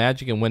Orlando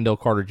Magic and Wendell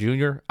Carter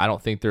Jr. I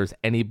don't think there's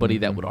anybody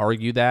that would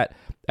argue that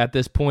at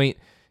this point.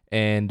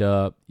 And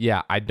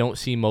I don't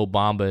see Mo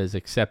Bamba as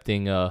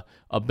accepting a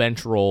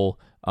bench role,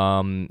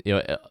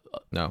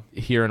 no,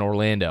 here in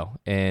Orlando.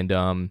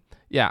 And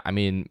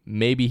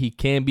maybe he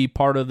can be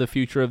part of the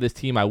future of this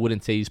team. I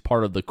wouldn't say he's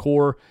part of the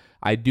core.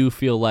 I do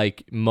feel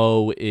like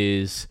Mo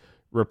is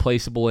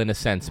replaceable in a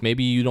sense.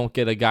 Maybe you don't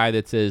get a guy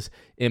that's as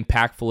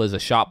impactful as a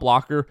shot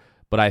blocker,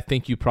 but I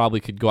think you probably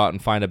could go out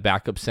and find a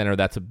backup center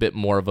that's a bit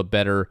more of a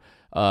better,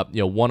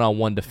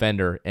 one-on-one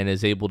defender and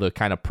is able to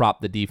kind of prop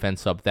the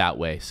defense up that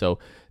way. So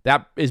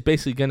that is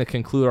basically going to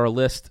conclude our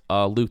list.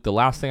 Luke, the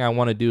last thing I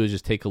want to do is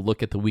just take a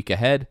look at the week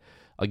ahead.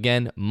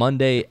 Again,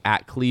 Monday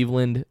at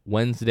Cleveland,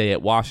 Wednesday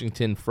at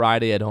Washington,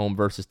 Friday at home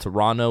versus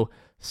Toronto,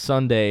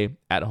 Sunday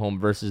at home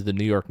versus the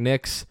New York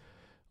Knicks.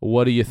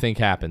 What do you think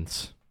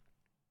happens?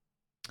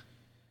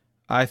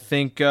 I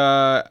think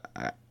the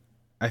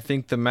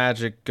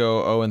Magic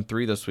go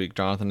 0-3 this week,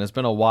 Jonathan. It's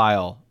been a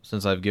while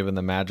since I've given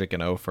the Magic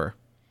an offer.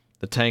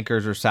 The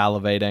Tankers are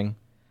salivating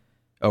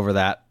over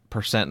that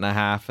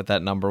 1.5% at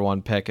that number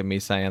 1 pick, and me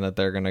saying that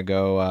they're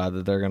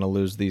gonna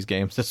lose these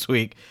games this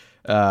week.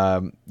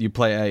 You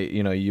play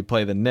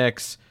the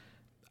Knicks.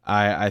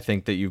 I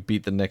think that you've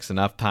beat the Knicks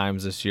enough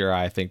times this year.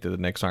 I think that the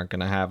Knicks aren't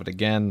going to have it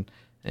again.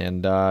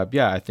 And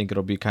I think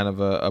it'll be kind of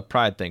a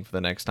pride thing for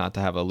the Knicks not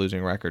to have a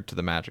losing record to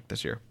the Magic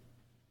this year.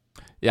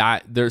 Yeah,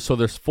 there's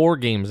 4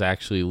 games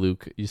actually,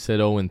 Luke. You said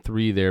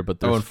 0-3 there, but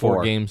there's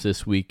 4 games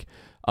this week.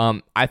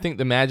 I think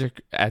the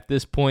Magic at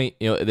this point,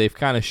 they've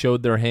kind of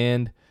showed their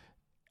hand.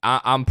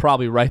 I'm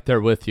probably right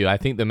there with you. I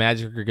think the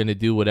Magic are going to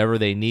do whatever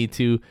they need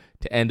to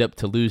end up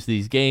to lose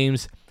these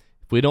games.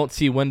 If we don't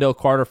see Wendell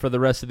Carter for the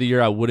rest of the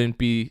year, I wouldn't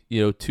be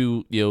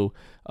too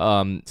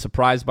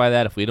surprised by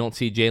that. If we don't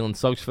see Jalen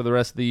Suggs for the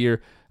rest of the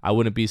year, I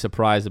wouldn't be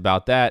surprised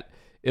about that.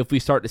 If we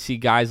start to see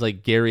guys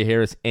like Gary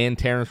Harris and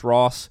Terrence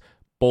Ross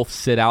both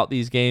sit out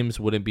these games,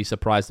 wouldn't be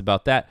surprised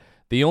about that.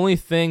 The only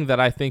thing that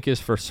I think is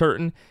for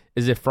certain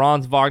is if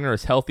Franz Wagner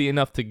is healthy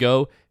enough to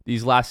go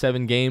these last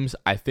 7 games,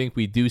 I think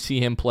we do see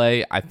him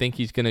play. I think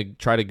he's going to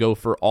try to go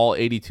for all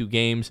 82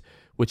 games,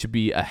 which would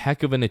be a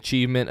heck of an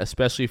achievement,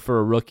 especially for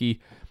a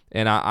rookie.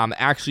 And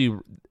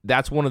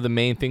that's one of the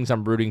main things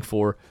I'm rooting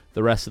for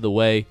the rest of the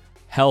way.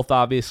 Health,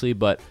 obviously,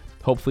 but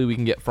hopefully we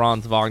can get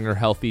Franz Wagner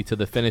healthy to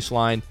the finish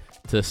line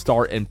to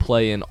start and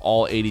play in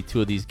all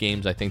 82 of these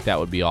games. I think that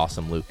would be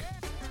awesome, Luke.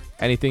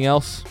 Anything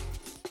else?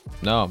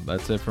 No,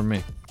 that's it for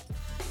me.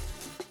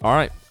 All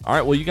right.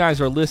 Well, you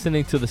guys are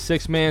listening to the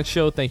 6-Man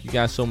Show. Thank you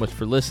guys so much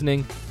for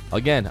listening.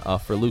 Again,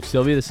 for Luke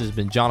Sylvia, this has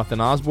been Jonathan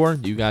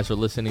Osborne. You guys are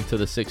listening to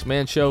the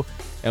 6-Man Show,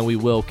 and we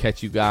will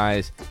catch you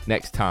guys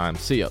next time.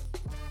 See ya.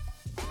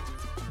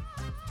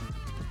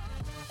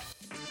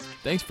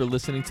 Thanks for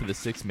listening to the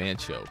 6-Man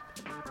Show.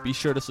 Be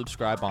sure to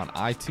subscribe on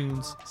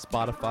iTunes,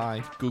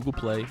 Spotify, Google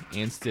Play,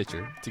 and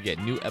Stitcher to get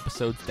new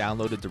episodes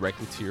downloaded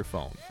directly to your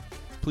phone.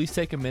 Please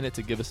take a minute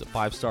to give us a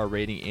 5-star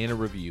rating and a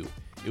review.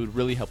 It would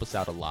really help us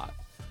out a lot.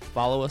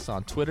 Follow us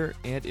on Twitter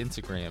and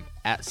Instagram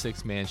at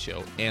 6-Man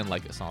Show and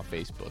like us on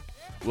Facebook.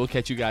 We'll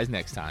catch you guys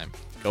next time.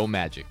 Go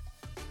Magic.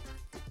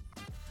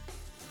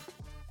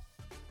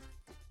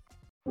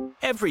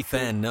 Every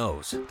fan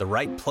knows the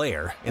right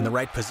player in the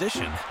right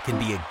position can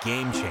be a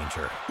game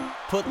changer.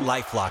 Put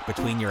LifeLock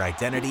between your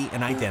identity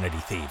and identity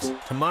thieves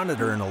to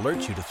monitor and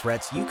alert you to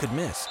threats you could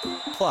miss.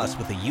 Plus,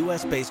 with a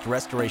U.S.-based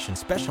restoration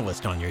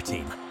specialist on your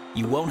team,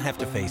 you won't have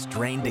to face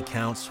drained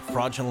accounts,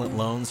 fraudulent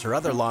loans, or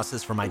other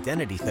losses from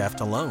identity theft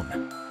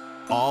alone.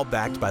 All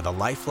backed by the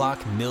LifeLock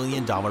 $1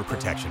 Million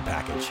Protection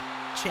Package.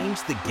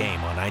 Change the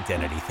game on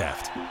identity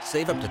theft.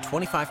 Save up to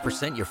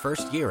 25% your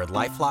first year at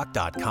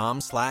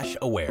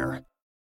LifeLock.com/aware.